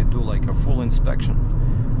shop and they do like a full inspection.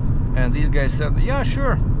 And these guys said, yeah,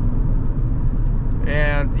 sure.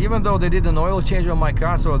 And even though they did an oil change on my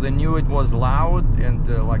car, so they knew it was loud, and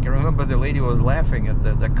like I remember the lady was laughing at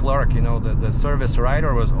the clerk, you know, the service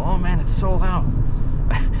rider was, oh man, it's so loud.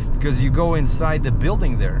 Because you go inside the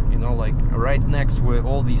building there, you know, like right next where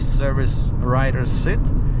all these service riders sit,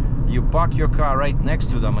 you park your car right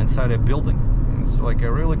next to them inside a building. And it's like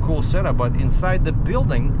a really cool setup, but inside the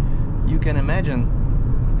building, you can imagine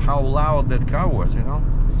how loud that car was, you know.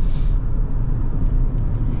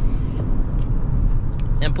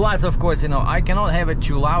 And plus, of course, you know, I cannot have it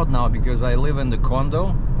too loud now because I live in the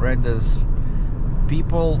condo, right? There's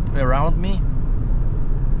people around me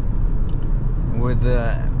with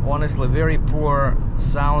honestly very poor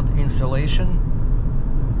sound insulation.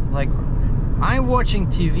 Like, I'm watching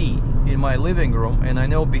TV in my living room, and I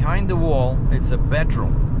know behind the wall it's a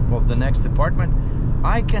bedroom of the next apartment.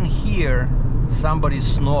 I can hear somebody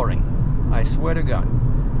snoring. I swear to God.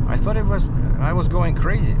 I thought I was going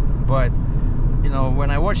crazy, but you know, when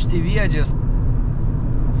I watch TV, I just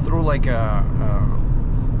threw like a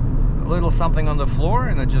little something on the floor,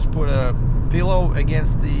 and I just put a pillow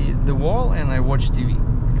against the wall, and I watch TV,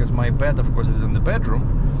 because my bed, of course, is in the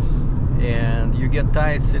bedroom, and you get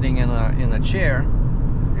tired sitting in a chair,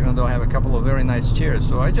 even though I have a couple of very nice chairs.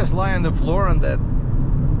 So I just lie on the floor on that,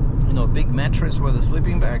 you know, big mattress with a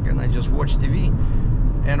sleeping bag, and I just watch TV.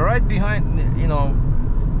 And right behind, you know,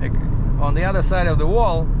 on the other side of the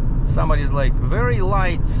wall, somebody's like, very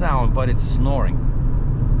light sound, but it's snoring,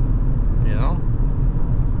 you know,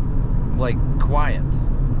 like quiet.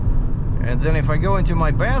 And then if I go into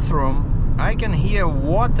my bathroom, I can hear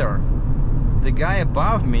water. The guy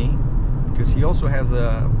above me, because he also has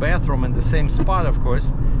a bathroom in the same spot, of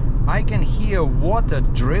course, I can hear water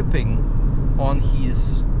dripping on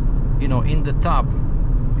his, you know, in the tub.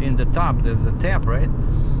 In the tub, there's a tap, right?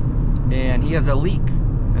 And he has a leak.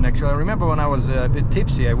 And actually, I remember when I was a bit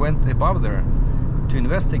tipsy, I went above there to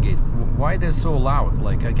investigate why they're so loud.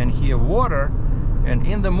 Like, I can hear water, and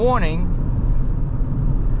in the morning,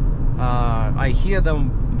 I hear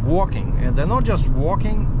them walking, and they're not just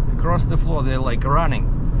walking across the floor, they're like running,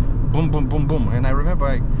 boom, boom, boom, boom. And I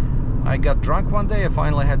remember I got drunk one day. I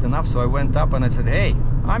finally had enough, so I went up and I said, hey,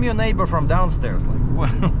 I'm your neighbor from downstairs. Like,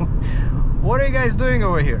 What are you guys doing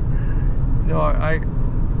over here? You know,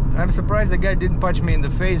 I'm surprised the guy didn't punch me in the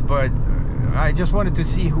face, but I just wanted to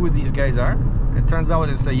see who these guys are. It turns out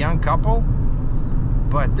it's a young couple.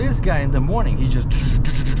 But this guy in the morning, he just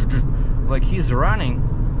like he's running.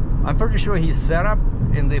 I'm pretty sure his setup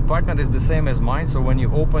in the apartment is the same as mine. So when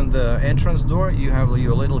you open the entrance door, you have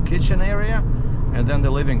your little kitchen area and then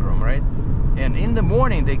the living room, right? And in the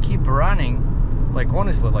morning they keep running, like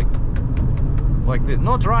honestly, like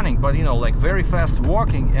not running, but you know, like very fast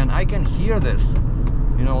walking, and I can hear this,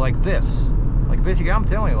 you know, like this, like basically I'm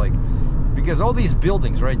telling you, like, because all these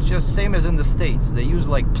buildings, right, just same as in the States, they use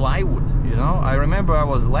like plywood, you know. I remember I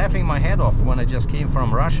was laughing my head off when I just came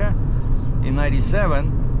from Russia in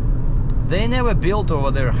 '97. They never built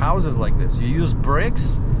over their houses like this. You use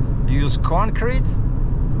bricks, you use concrete,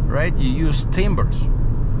 right, you use timbers.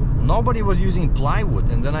 Nobody was using plywood.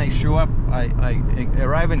 And then I show up, I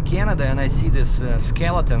arrive in Canada, and I see this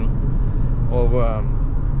skeleton of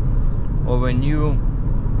a new...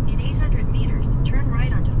 In 800 meters, turn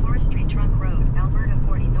right onto Forestry Trunk Road, Alberta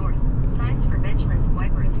 40 North. Signs for Benchland's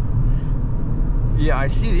Waiparous. Yeah, I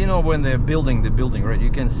see, you know, when they're building the building, right,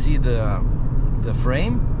 you can see the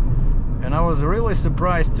frame. And I was really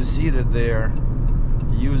surprised to see that they're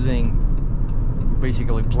using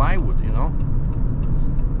basically plywood, you know.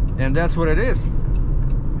 And that's what it is.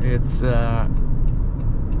 It's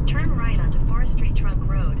Turn right onto Forestry Trunk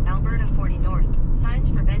Road, Alberta 40 North.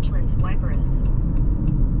 Signs for Benchland's Waiparous.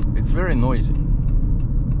 It's very noisy.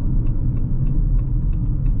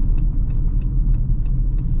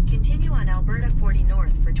 Continue on Alberta 40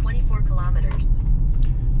 North for 24 kilometers.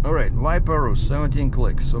 All right, Waiparous, 17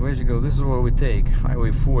 clicks. So basically this is what we take,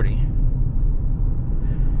 Highway 40.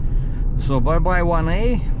 So bye-bye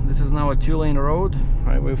 1A. This is now a 2-lane road,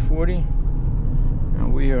 Highway 40.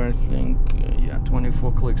 And we are, I think, yeah,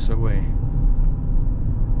 24 clicks away.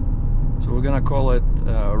 So we're gonna call it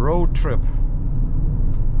a road trip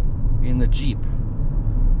in the Jeep.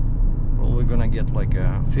 Probably gonna get like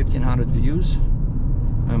 1,500 views.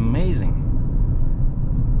 Amazing.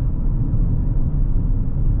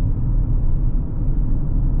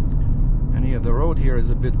 And yeah, the road here is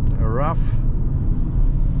a bit rough.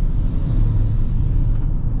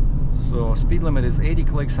 So speed limit is 80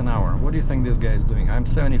 clicks an hour. What do you think this guy is doing? I'm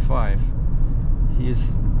 75. He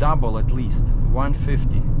is double at least,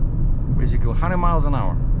 150. Basically 100 miles an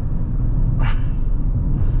hour.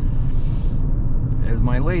 As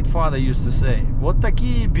my late father used to say, "Вот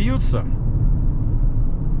такие бьются."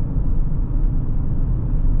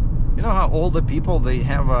 You know how older people, they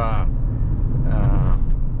have a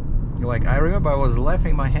like, I remember I was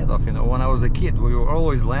laughing my head off, you know, when I was a kid. We were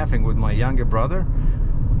always laughing with my younger brother,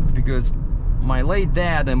 because my late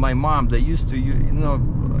dad and my mom, they used to, you know,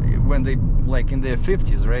 when they, like in their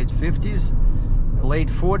 50s, right, 50s, late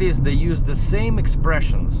 40s, they used the same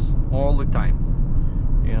expressions all the time,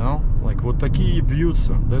 you know, like "вот такие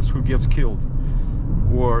бьются," that's who gets killed,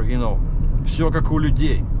 or, you know, "всё как у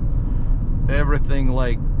людей," everything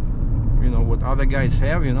like, you know, what other guys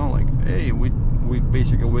have, you know, like, hey, we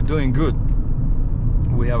basically, we're doing good,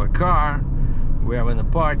 we have a car, we have an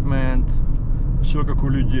apartment, "всё как у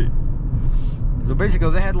людей." So basically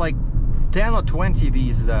they had like 10 or 20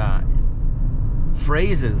 these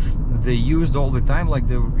phrases they used all the time, like,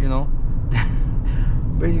 the, you know,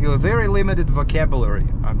 basically a very limited vocabulary.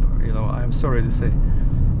 I'm sorry to say.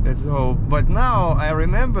 And so, but now I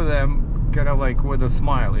remember them kind of like with a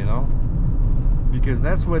smile, you know, because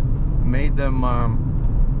that's what made them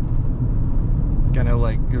kind of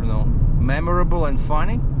like, you know, memorable and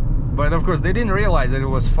funny. But of course they didn't realize that it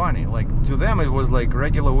was funny. Like, to them it was like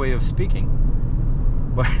regular way of speaking.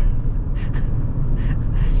 But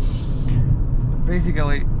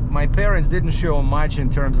basically my parents didn't show much in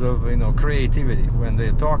terms of, you know, creativity when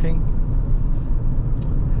they're talking.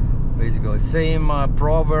 Basically same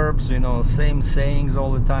proverbs, you know, same sayings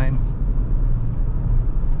all the time.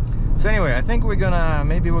 So anyway, I think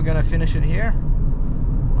maybe we're gonna finish it here,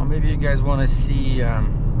 or maybe you guys want to see.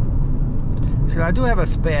 So I do have a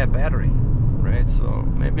spare battery, right? So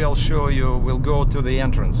maybe I'll show you. We'll go to the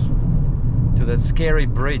entrance, to that scary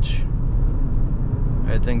bridge.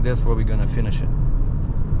 I think that's where we're gonna finish it.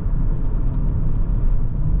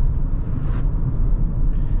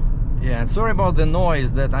 Yeah, and sorry about the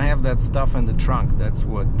noise, that I have that stuff in the trunk. That's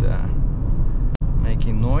what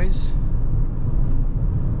making noise.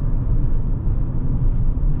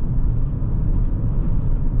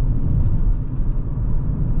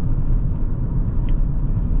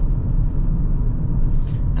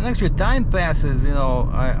 And actually time passes, you know.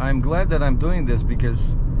 I'm glad that I'm doing this,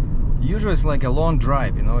 because usually it's like a long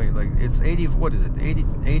drive, you know, like it's 80, what is it,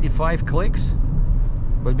 85 clicks,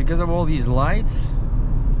 but because of all these lights,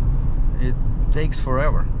 it takes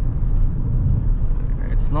forever.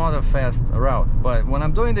 It's not a fast route, but when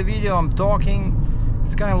I'm doing the video, I'm talking.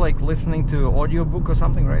 It's kind of like listening to an audiobook or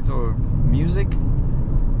something, right? Or music.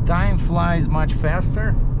 Time flies much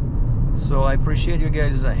faster. So I appreciate you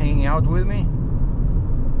guys hanging out with me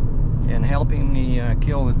and helping me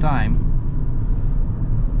kill the time.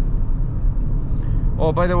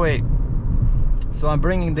 Oh, by the way, so I'm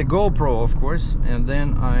bringing the GoPro, of course, and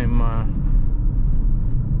then I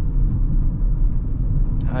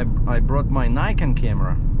brought my Nikon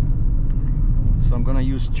camera. So I'm gonna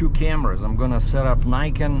use two cameras. I'm gonna set up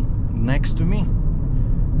Nikon next to me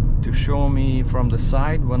to show me from the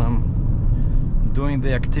side when I'm doing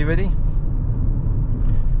the activity.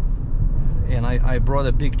 And I brought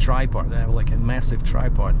a big tripod. I have like a massive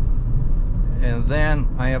tripod. And then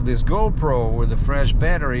I have this GoPro with a fresh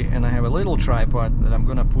battery, and I have a little tripod that I'm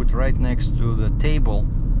gonna put right next to the table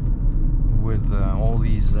with all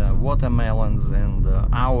these watermelons and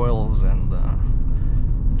owls and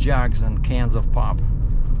jugs and cans of pop.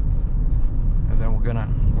 And then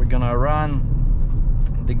we're gonna run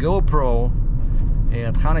the GoPro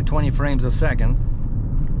at 120 frames a second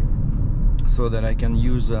so that I can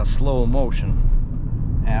use slow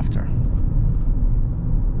motion after.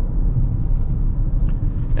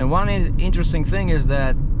 And one interesting thing is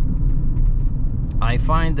that I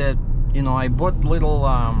find that, you know, I bought little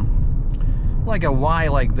like a Y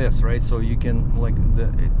like this, right? So you can, like,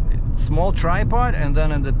 small tripod, and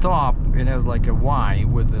then at the top it has like a Y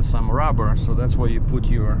with some rubber, so that's where you put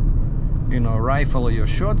your, you know, rifle or your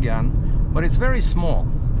shotgun, but it's very small.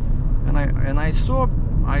 And I saw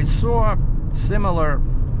similar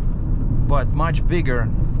but much bigger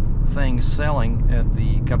things selling at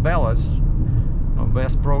the Cabela's or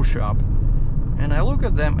Best Pro Shop, and I look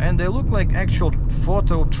at them and they look like actual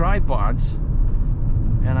photo tripods,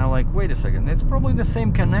 and I'm like, wait a second, it's probably the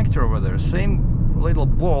same connector over there, same little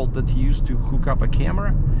bolt that you use to hook up a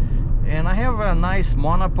camera. And I have a nice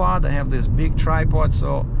monopod, I have this big tripod,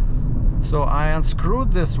 so I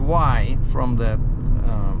unscrewed this Y from that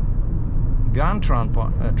gun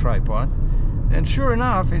tripod, and sure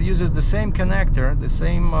enough it uses the same connector, the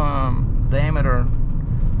same diameter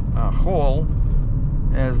hole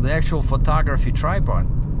as the actual photography tripod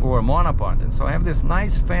or monopod. And so I have this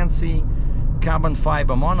nice fancy carbon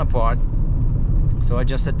fiber monopod, so I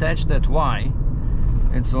just attached that Y,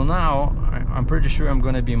 and so now I'm pretty sure I'm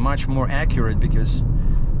going to be much more accurate, because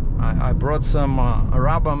I brought some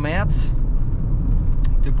rubber mats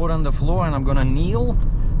to put on the floor, and I'm going to kneel,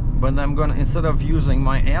 but I'm going to, instead of using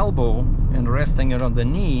my elbow and resting it on the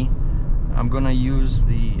knee, I'm going to use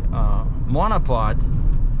the monopod,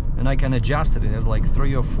 and I can adjust it. It has like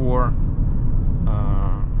 3 or 4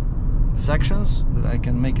 sections that I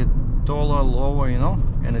can make it taller, lower, you know,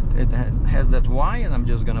 and it has that Y, and I'm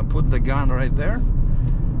just gonna put the gun right there.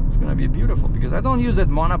 It's gonna be beautiful, because I don't use that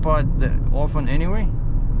monopod that often anyway.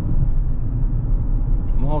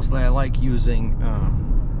 Mostly I like using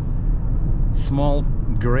small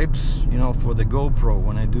grips, you know, for the GoPro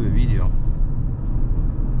when I do a video.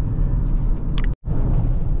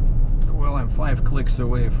 Well, I'm 5 clicks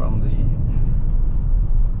away from the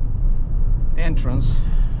entrance.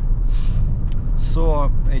 Saw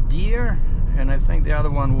a deer, and I think the other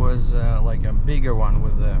one was like a bigger one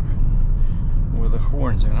with the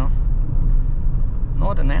horns, you know.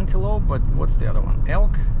 Not an antelope, but what's the other one?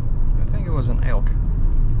 Elk? I think it was an elk.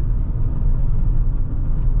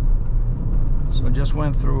 So I just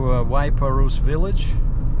went through Waiparous Village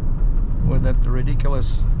with that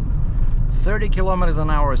ridiculous 30 kilometers an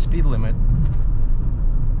hour speed limit,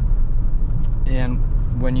 and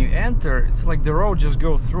when you enter, it's like the road just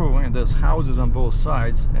goes through, and there's houses on both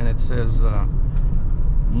sides, and it says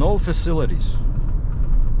no facilities.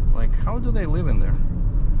 Like, how do they live in there?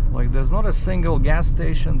 Like, there's not a single gas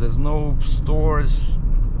station, there's no stores,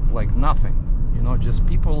 like nothing, you know, just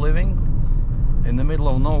people living in the middle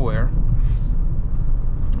of nowhere.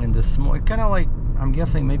 And the small, kind of like, I'm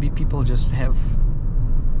guessing maybe people just have,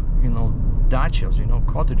 you know, Dratchev, you know,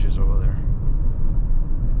 cottages over there.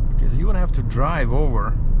 Because you would have to drive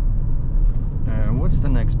over. What's the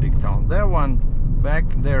next big town? That one back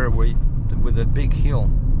there with that big hill.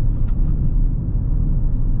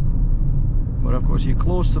 But of course, you're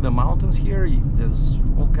close to the mountains here. There's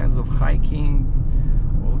all kinds of hiking,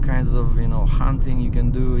 all kinds of, you know, hunting you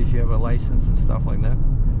can do if you have a license and stuff like that.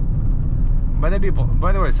 By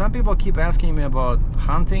the way, some people keep asking me about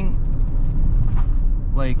hunting.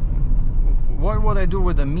 Like, what would I do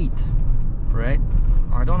with the meat, right?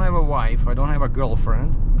 I don't have a wife, I don't have a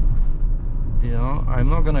girlfriend, you know, I'm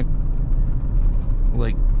not gonna,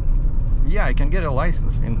 like, yeah, I can get a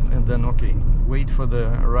license, and then okay, wait for the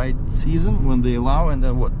right season when they allow, and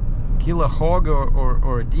then what? Kill a hog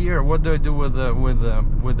or a deer. What do I do with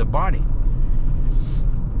the body?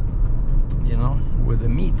 You know, with the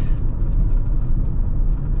meat.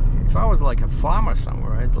 If I was like a farmer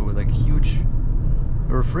somewhere, right, with like huge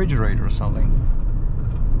refrigerator or something,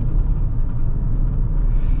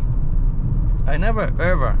 I never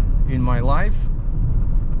ever in my life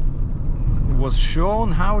was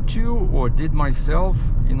shown how to, or did myself,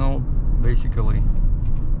 you know, basically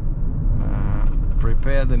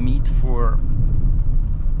prepare the meat for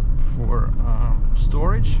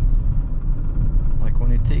storage. Like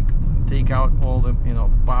when you take out all the, you know,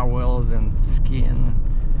 bowels and skin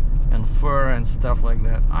and fur and stuff like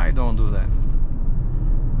that. I don't do that.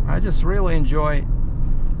 I just really enjoy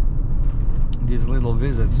these little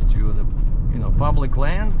visits to the, you know, public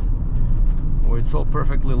land where it's all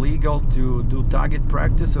perfectly legal to do target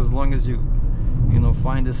practice, as long as you know,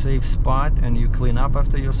 find a safe spot and you clean up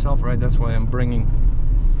after yourself, right? That's why I'm bringing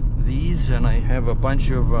these, and I have a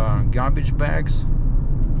bunch of garbage bags.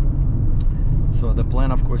 So the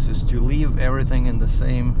plan, of course, is to leave everything in the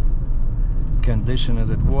same condition as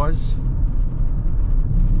it was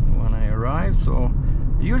when I arrived. So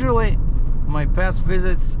usually my past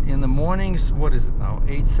visits in the mornings, what is it now,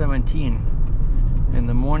 8:17 in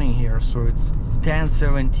the morning here, so it's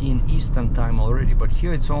 10:17 Eastern time already, but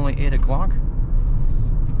here it's only 8 o'clock,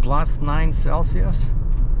 plus 9 Celsius.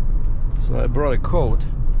 So I brought a coat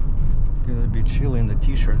because it'd be chilly in the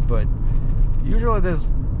t-shirt, but usually there's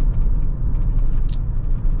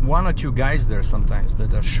 1 or 2 guys there sometimes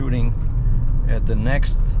that are shooting at the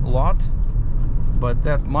next lot. But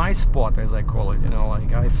that my spot, as I call it, you know,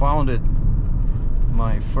 like I found it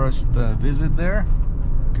my first visit there,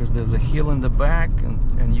 because there's a hill in the back,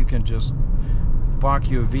 and you can just park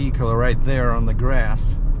your vehicle right there on the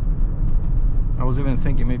grass. I was even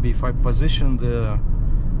thinking maybe if I position the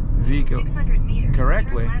vehicle 600 meters,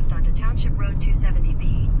 correctly, turn left onto Township Road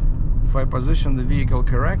 270B. if I position the vehicle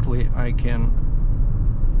correctly, I can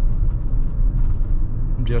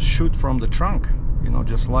just shoot from the trunk, you know,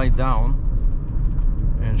 just lie down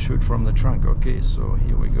and shoot from the trunk. Okay, so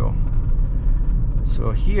here we go.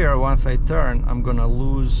 So here, once I turn, I'm gonna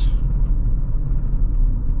lose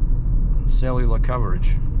cellular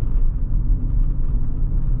coverage.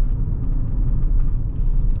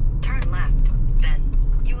 Turn left,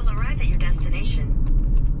 then you will arrive at your destination.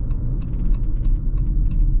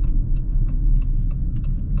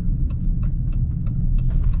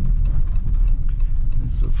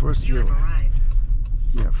 And so first You here, have arrived.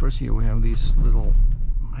 yeah, first here we have these little,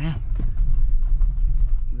 man,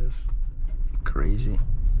 this crazy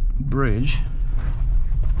bridge.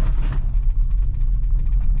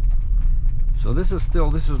 So this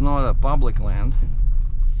is not a public land.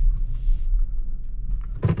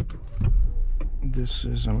 This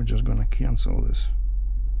is, I'm just gonna cancel this,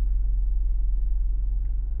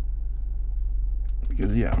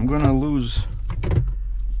 because yeah, I'm gonna lose.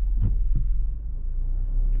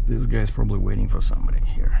 This guy's probably waiting for somebody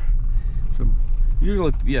here. So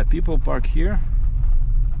usually, yeah, people park here,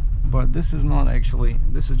 but this is not actually,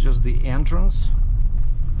 this is just the entrance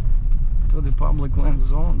to the public land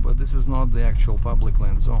zone, but this is not the actual public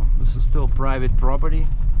land zone. This is still private property.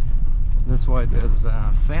 That's why there's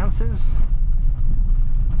fences.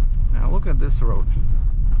 Now look at this road.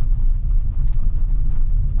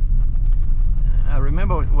 I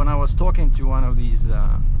remember when I was talking to one of these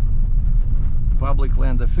public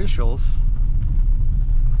land officials,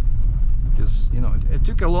 because, you know, it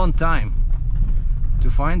took a long time to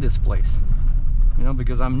find this place, you know,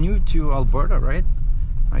 because I'm new to Alberta, right?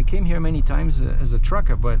 I came here many times as a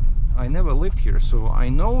trucker, but I never lived here. So I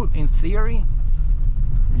know in theory,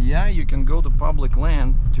 yeah, you can go to public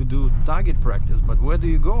land to do target practice, but where do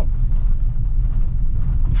you go?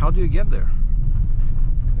 How do you get there?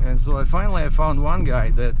 And so I found one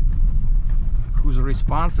guy who's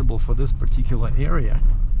responsible for this particular area.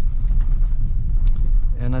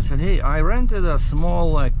 And I said, hey, I rented a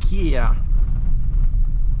small Kia.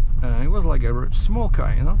 It was like a small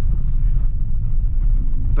car, you know,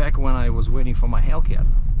 back when I was waiting for my Hellcat.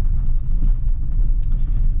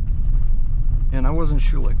 And I wasn't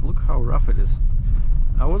sure, like, look how rough it is.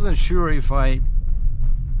 I wasn't sure if I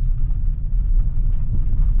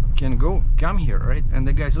can come here, right? And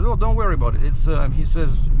the guy says, oh, don't worry about it. It's he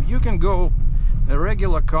says, you can go a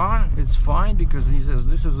regular car, it's fine, because he says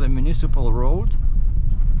this is a municipal road.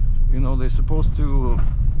 You know, they're supposed to,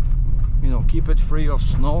 you know, keep it free of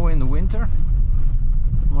snow in the winter.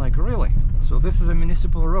 I'm like, really? So this is a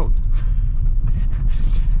municipal road?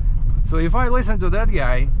 So if I listen to that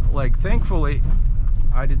guy, like, thankfully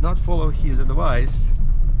I did not follow his advice.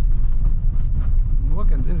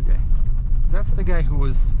 Look at this guy. That's the guy who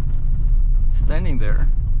was standing there.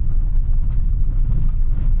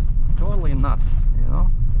 Totally nuts, you know.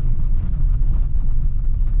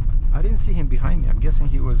 I didn't see him behind me. I'm guessing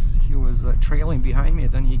he was trailing behind me,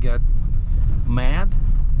 and then he got mad.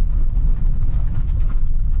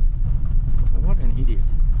 What an idiot.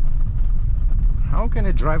 How can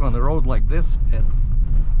it drive on the road like this at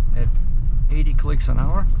 80 clicks an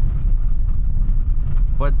hour?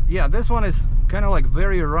 But yeah, this one is kind of like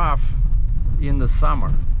very rough in the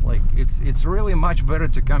summer. Like it's really much better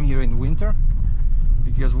to come here in winter,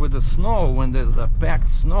 because with the snow, when there's a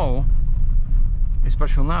packed snow,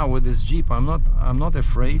 especially now with this Jeep, I'm not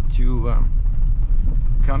afraid to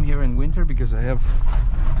come here in winter, because I have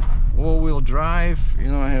all-wheel drive, you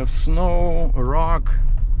know, I have snow, rock,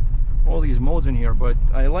 all these modes in here. But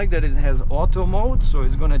I like that it has auto mode, so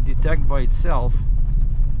it's gonna detect by itself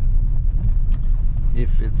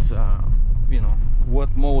if it's you know,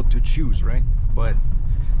 what mode to choose, right? But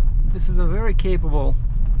this is a very capable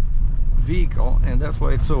vehicle, and that's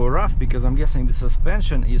why it's so rough, because I'm guessing the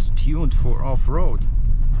suspension is tuned for off-road.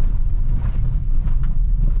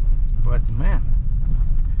 But man,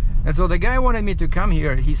 and so the guy wanted me to come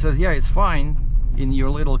here. He says, yeah, it's fine in your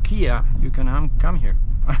little Kia, you can come here.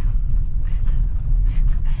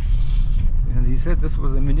 And he said this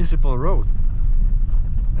was a municipal road.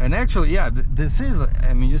 And actually, yeah, this is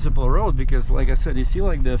a municipal road, because like I said, you see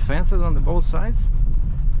like the fences on the both sides.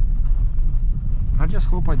 I just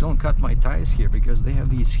hope I don't cut my tires here, because they have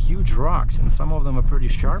these huge rocks and some of them are pretty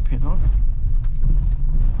sharp, you know.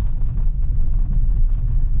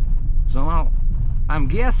 So now I'm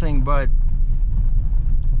guessing, but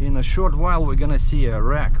in a short while we're gonna see a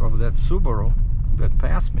wreck of that Subaru that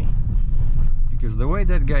passed me, because the way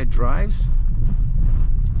that guy drives,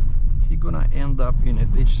 he's gonna end up in a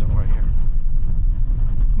ditch somewhere here.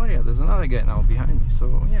 But yeah, there's another guy now behind me.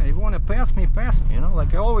 So yeah, if you want to pass me, you know.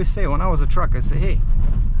 Like I always say when I was a truck, I say, hey,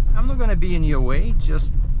 I'm not gonna be in your way,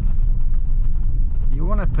 just you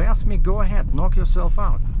want to pass me, go ahead, knock yourself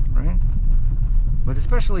out, right? But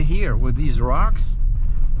especially here with these rocks,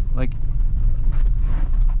 like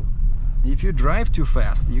if you drive too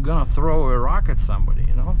fast, you're gonna throw a rock at somebody,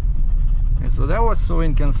 you know. And so that was so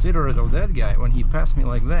inconsiderate of that guy. When he passed me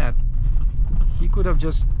like that, he could have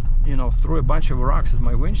just, you know, threw a bunch of rocks at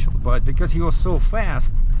my windshield. But because he was so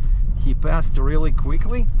fast, he passed really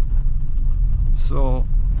quickly. So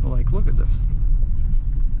like, look at this.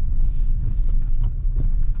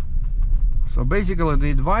 So basically the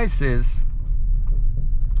advice is,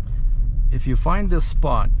 if you find this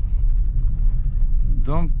spot,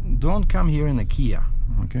 don't come here in a Kia,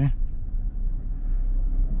 okay?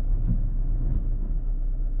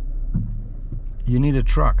 You need a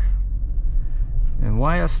truck. And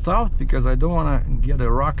why I stopped? Because I don't want to get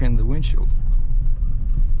a rock in the windshield.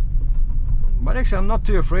 But actually I'm not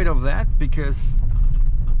too afraid of that, because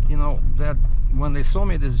you know that when they sold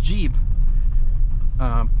me this Jeep,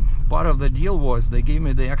 part of the deal was they gave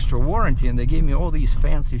me the extra warranty, and they gave me all these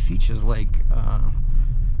fancy features like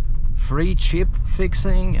free chip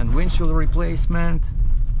fixing and windshield replacement.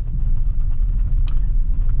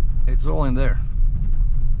 It's all in there.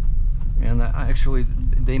 And actually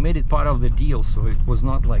they made it part of the deal, so it was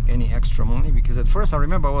not like any extra money. Because at first I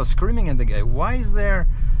remember I was screaming at the guy, why is there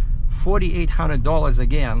 $4,800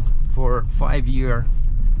 again for 5-year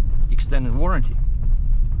extended warranty?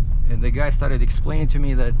 And the guy started explaining to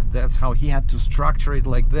me that that's how he had to structure it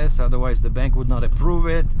like this, otherwise the bank would not approve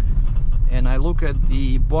it. And I look at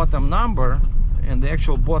the bottom number, and the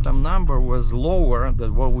actual bottom number was lower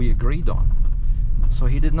than what we agreed on. So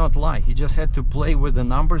he did not lie. He just had to play with the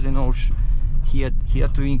numbers. You know, he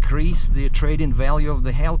had to increase the trade-in value of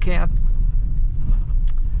the Hellcat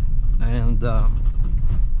and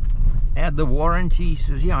add the warranty. He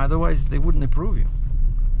says, yeah, otherwise they wouldn't approve you.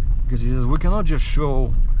 Because he says, we cannot just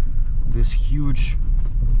show this huge,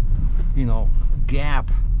 you know, gap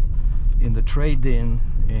in the trade-in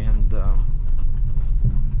and the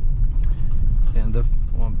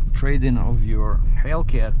trade-in of your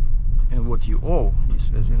Hellcat and what you owe. He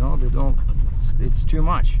says, you know, they don't, it's too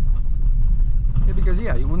much. Yeah, because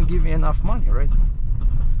yeah, you wouldn't give me enough money, right?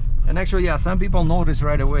 And actually, yeah, some people noticed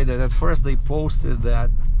right away that at first they posted that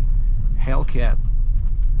Hellcat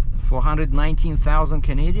for 119,000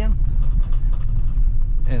 Canadian,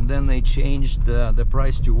 and then they changed the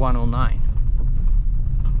price to 109.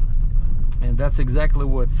 And that's exactly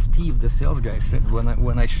what Steve, the sales guy, said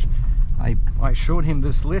when I showed him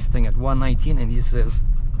this listing at 119, and he says,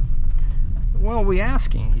 well, we're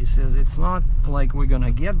asking. He says, it's not like we're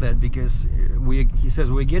gonna get that, because he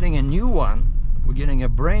says we're getting a new one we're getting a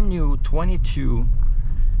brand new 22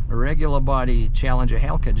 regular body Challenger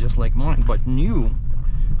Hellcat, just like mine, but new,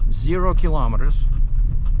 0 kilometers.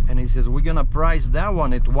 And he says, we're gonna price that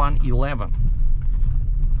one at 111.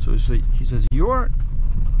 So he says, your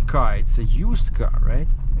car, it's a used car, right?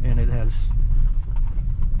 And it has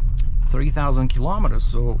 3,000 kilometers.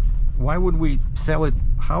 So why would we sell it?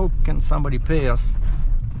 How can somebody pay us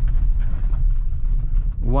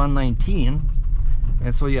 119?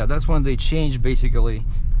 And so yeah, that's when they change. Basically,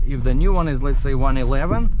 if the new one is, let's say,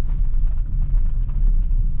 111,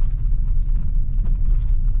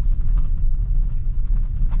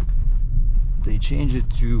 they change it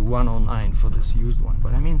to 109 for this used one.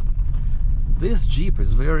 But I mean, this Jeep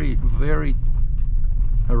is very, very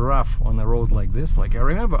rough on the road like this. Like, I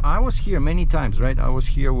remember I was here many times, right? I was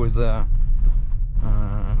here with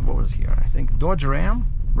what was here? I think Dodge Ram,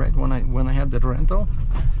 right? When I had that rental,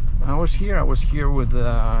 I was here with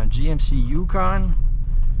GMC Yukon.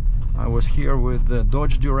 I was here with the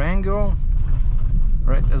Dodge Durango,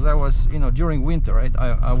 right? As I was, you know, during winter, right?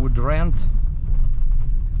 I would rent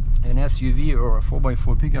an SUV or a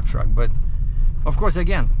 4x4 pickup truck. But of course,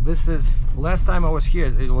 again, this is, last time I was here,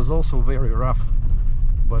 it was also very rough,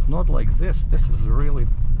 but not like this. This is really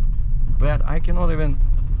bad. I cannot even,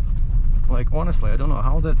 like, honestly, I don't know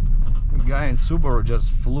how that guy in Subaru just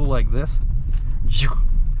flew like this. You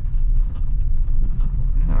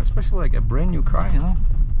know, especially like a brand new car, you know.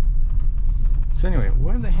 So anyway,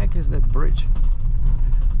 where the heck is that bridge?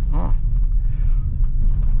 Oh,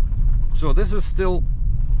 so this is still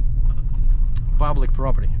public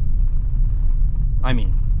property. I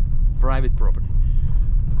mean, private property.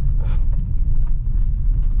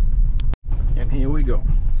 And here we go.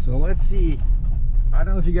 So let's see. I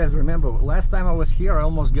don't know if you guys remember, last time I was here, I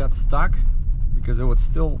almost got stuck because there was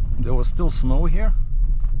still snow here.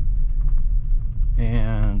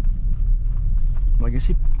 And like, I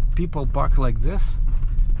see people park like this.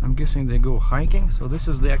 I'm guessing they go hiking. So this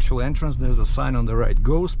is the actual entrance. There's a sign on the right,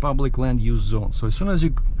 goes public land use zone. So as soon as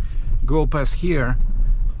you go past here,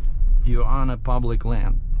 you're on a public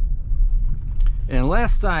land. And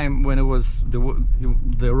last time when it was the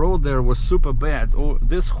road there was super bad,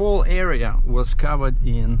 this whole area was covered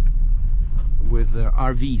with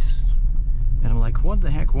RVs. And I'm like, what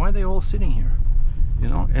the heck, why are they all sitting here, you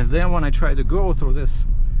know? And then when I try to go through this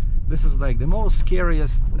is like the most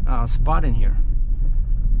scariest spot in here.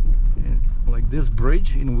 And like this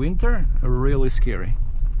bridge in winter, really scary.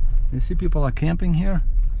 You see people are camping here.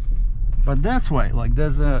 But that's why, like,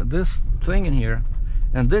 there's this thing in here,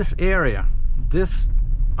 and this area, this,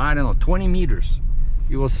 I don't know, 20 meters,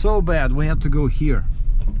 it was so bad we had to go here,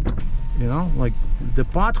 you know, like the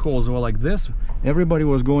potholes were like this, everybody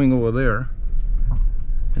was going over there.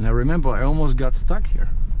 And I remember I almost got stuck here.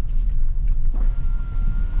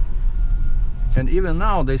 And even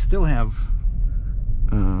now they still have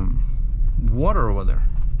water over there.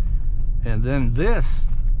 And then this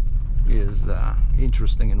is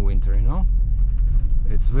interesting in winter, you know.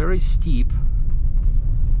 It's very steep.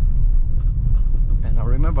 And I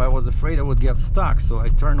remember I was afraid I would get stuck, so I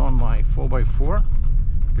turned on my 4x4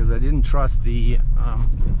 because I didn't trust the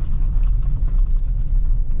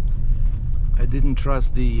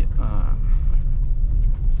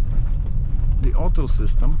auto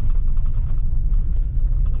system.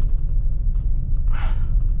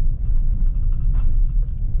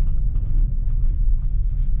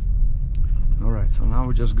 Alright, so now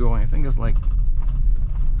we're just going, I think it's like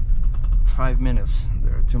 5 minutes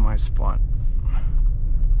there to my spot.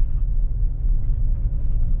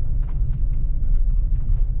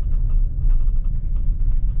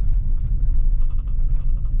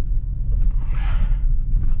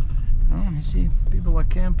 Oh, you see, people are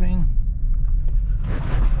camping.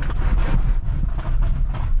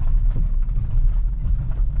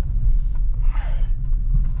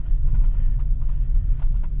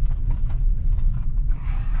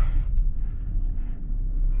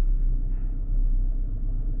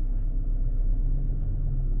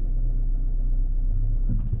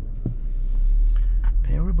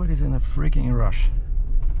 Everybody's in a freaking rush.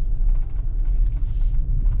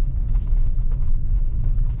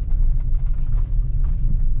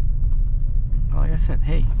 Like I said,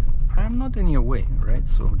 hey, I'm not in your way, right?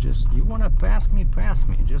 So just, you want to pass me,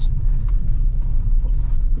 just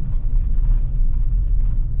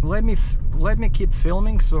let me keep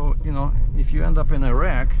filming, so you know, if you end up in a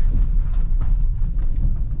wreck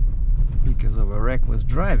because of a reckless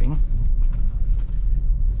driving.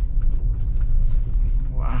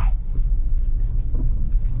 Wow.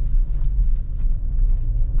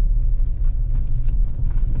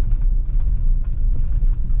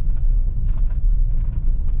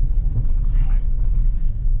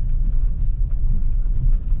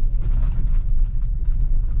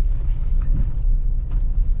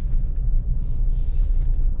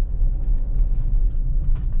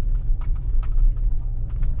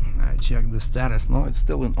 check the status. No, it's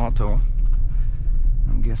still in auto.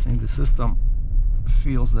 I'm guessing the system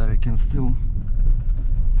feels that it can still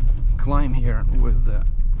climb here with the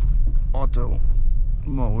auto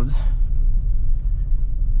mode.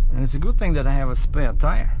 And it's a good thing that I have a spare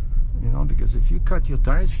tire, you know, because if you cut your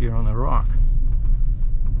tires here on a rock,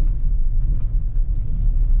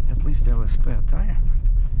 at least I have a spare tire.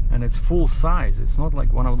 And it's full size. It's not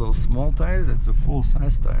like one of those small tires, it's a full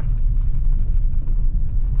size tire.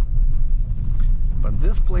 But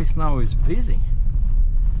this place now is busy,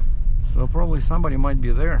 so probably somebody might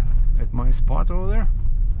be there at my spot over there,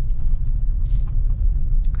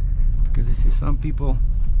 because I see some people,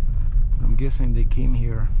 I'm guessing they came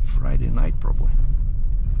here Friday night probably.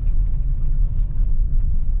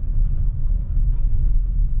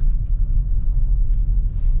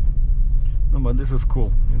 No, but this is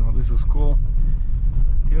cool, you know, this is cool.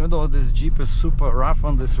 Even though this Jeep is super rough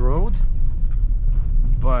on this road,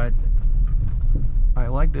 but I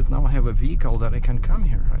like that now I have a vehicle that I can come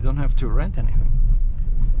here. I don't have to rent anything.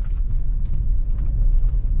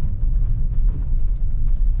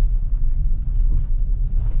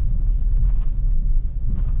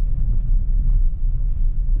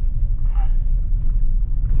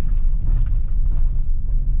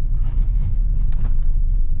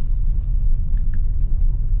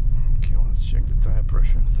 Okay, let's check the tire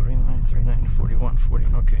pressure. 39, 39, 41, 40.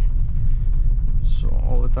 Okay. So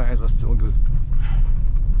all the tires are still good.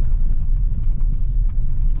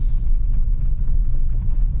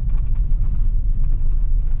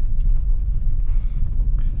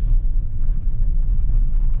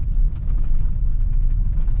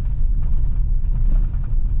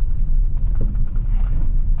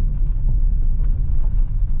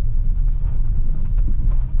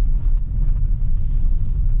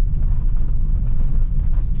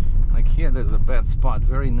 Like here there's a bad spot,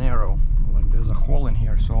 very narrow. There's a hole in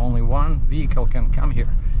here, so only one vehicle can come here.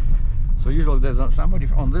 So usually there's somebody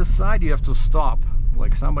on this side, you have to stop.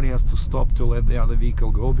 Like somebody has to stop to let the other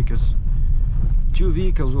vehicle go, because two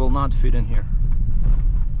vehicles will not fit in here.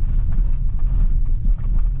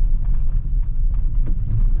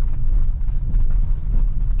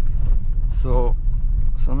 So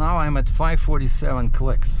now I'm at 547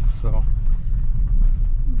 clicks. So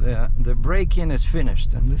the break-in is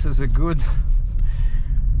finished, and this is a good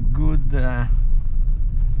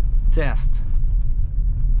test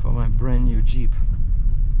for my brand new Jeep.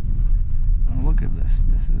 And look at this.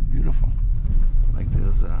 This is beautiful. Like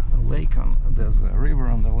there's a lake on, there's a river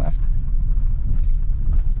on the left,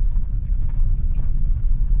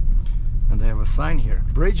 and they have a sign here: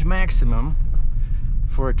 bridge maximum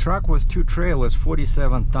for a truck with two trailers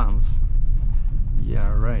 47 tons.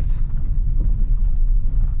 Yeah, right.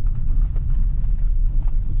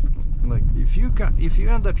 Like if you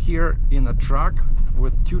end up here in a truck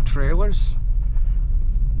with two trailers,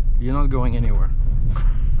 you're not going anywhere.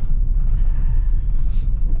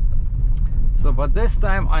 So, but this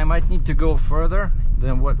time I might need to go further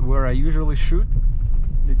than where I usually shoot,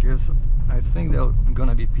 because I think there are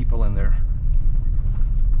gonna be people in there.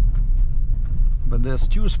 But there's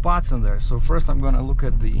two spots in there. So first I'm gonna look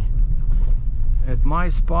at my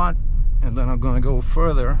spot, and then I'm gonna go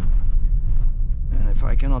further. And if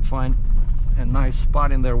I cannot find a nice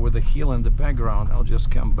spot in there with a hill in the background, I'll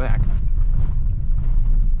just come back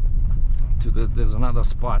to there's another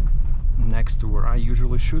spot next to where I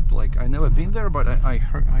usually shoot. Like, I never been there, but I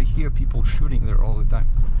hear people shooting there all the time.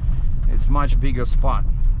 It's much bigger spot,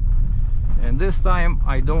 and this time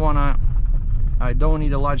I don't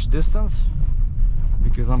need a large distance,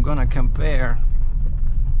 because I'm gonna compare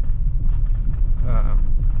a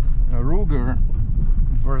Ruger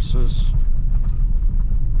versus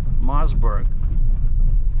Mossberg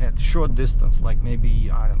at short distance, like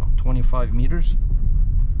maybe, I don't know, 25 meters.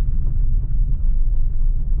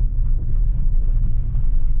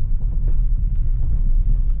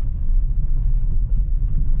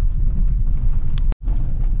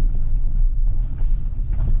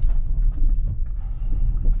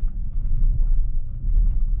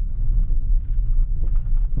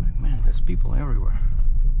 Like, man, there's people everywhere.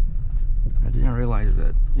 I didn't realize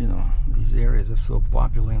that, you know, these areas are so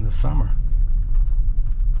popular in the summer.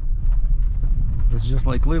 There's just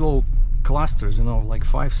like little clusters, you know, like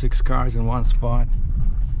 5-6 cars in one spot.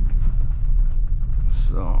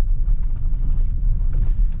 So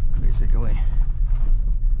basically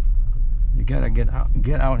you gotta get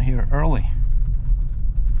out here early.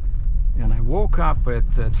 And I woke up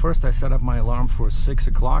at first I set up my alarm for 6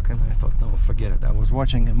 o'clock, and I thought, no, forget it. I was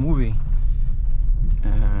watching a movie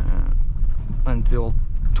until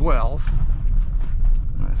 12,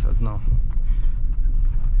 and I thought, no.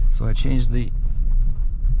 So I changed the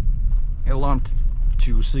alarm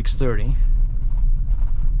to 6:30,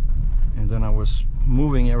 and then I was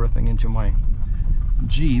moving everything into my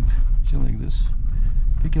Jeep. See, like this,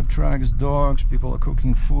 pickup trucks, dogs, people are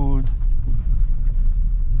cooking food.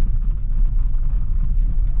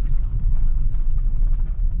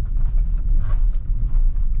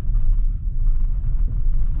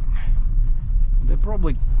 They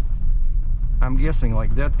probably, I'm guessing,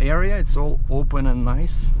 like that area, it's all open and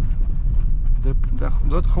nice.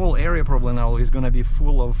 That whole area probably now is gonna be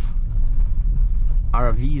full of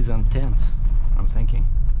RVs and tents, I'm thinking,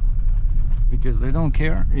 because they don't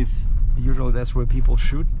care if, usually that's where people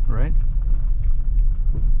shoot, right?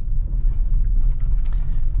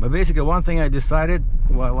 But basically, one thing I decided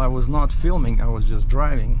while I was not filming, I was just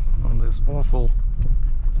driving on this awful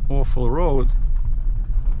road.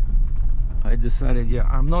 I decided, yeah,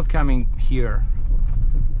 I'm not coming here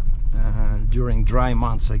during dry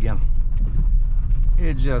months again.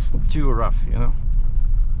 It's just too rough, you know.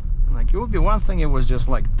 Like, it would be one thing, it was just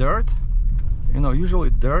like dirt, you know. Usually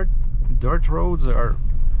dirt roads are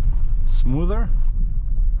smoother,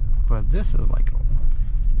 but this is like,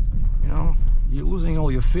 you know, you're losing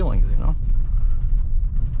all your feelings, you know.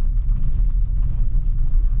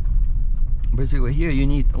 Basically here you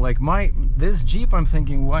need, like, this Jeep, I'm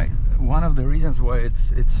thinking, why one of the reasons why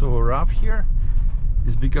it's so rough here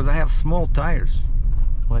is because I have small tires.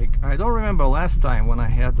 Like, I don't remember last time when I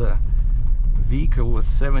had a vehicle with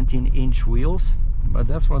 17-inch wheels, but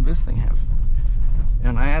that's what this thing has.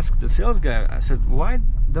 And I asked the sales guy, I said, why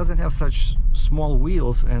does it have such small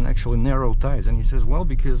wheels and actually narrow tires? And he says, well,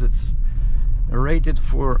 because it's rated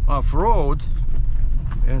for off-road,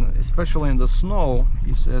 and especially in the snow.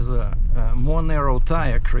 He says a more narrow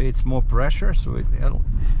tire creates more pressure, so it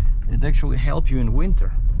actually helps you in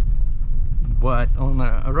winter. But on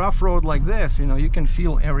a rough road like this, you know, you can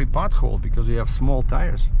feel every pothole because you have small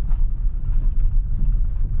tires.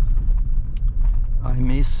 I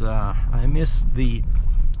miss the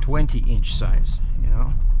 20-inch size, you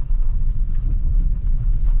know.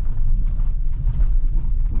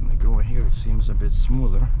 When I go here, it seems a bit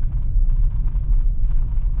smoother.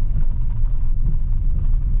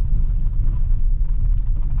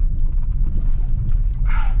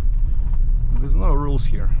 There's no rules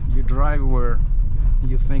here. You drive where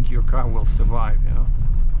you think your car will survive, you know.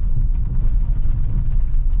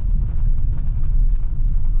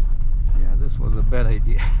 Yeah, this was a bad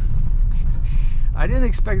idea. I didn't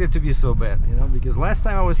expect it to be so bad, you know, because last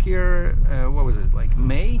time I was here, what was it, like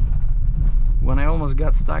May, when I almost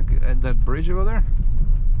got stuck at that bridge over there.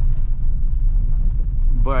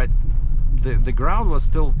 But the ground was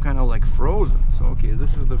still kind of like frozen. So okay,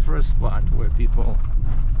 this is the first spot where people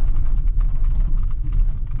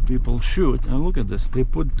shoot, and look at this, they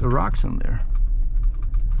put rocks in there.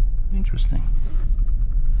 Interesting.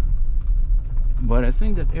 But I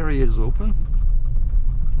think that area is open.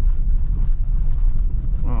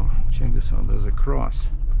 Oh, check this out, there's a cross.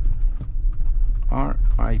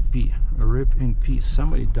 R.I.P. Rip in peace.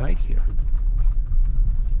 Somebody died here.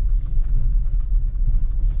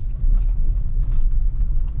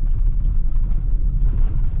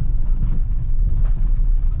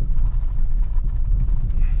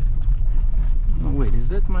 Wait, is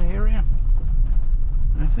that my area?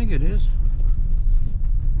 I think it is.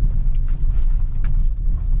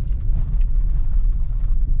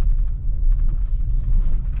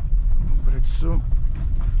 But it's so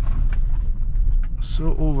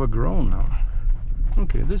overgrown now.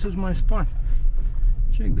 Okay, this is my spot.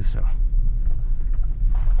 Check this out.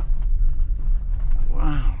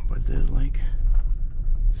 Wow, but there's like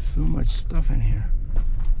so much stuff in here.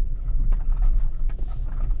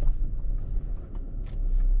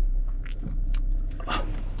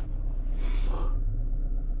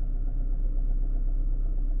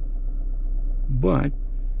 But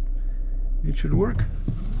it should work.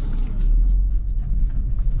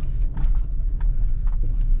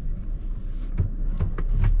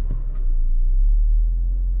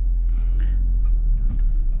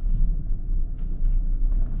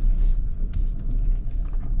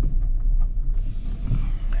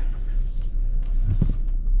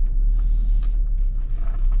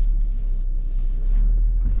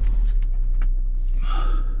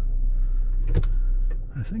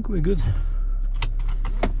 I think we're good.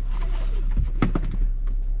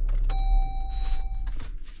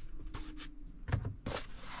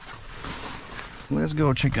 Let's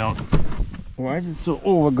go check out. Why is it so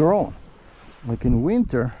overgrown? Like in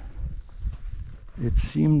winter, it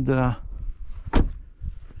seemed, yeah,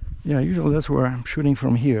 usually that's where I'm shooting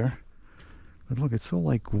from here. But look, it's all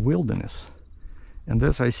like wilderness. And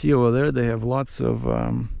this I see over there, they have lots of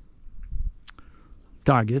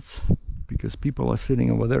targets. because people are sitting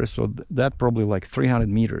over there. So that probably like 300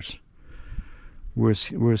 meters.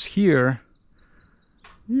 Whereas here,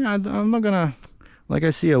 yeah, I'm not gonna, like I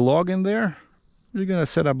see a log in there, you're gonna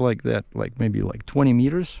set up like that, like maybe like 20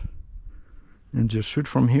 meters and just shoot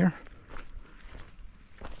from here.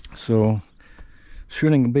 So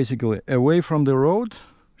shooting basically away from the road,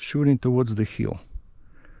 shooting towards the hill.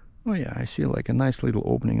 Oh yeah, I see like a nice little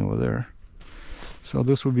opening over there. So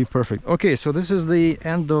this would be perfect. Okay, so this is the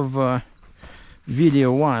end of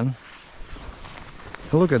video 1.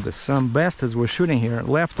 Look at this, some bastards were shooting here,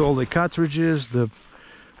 left all the cartridges, the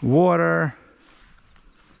water,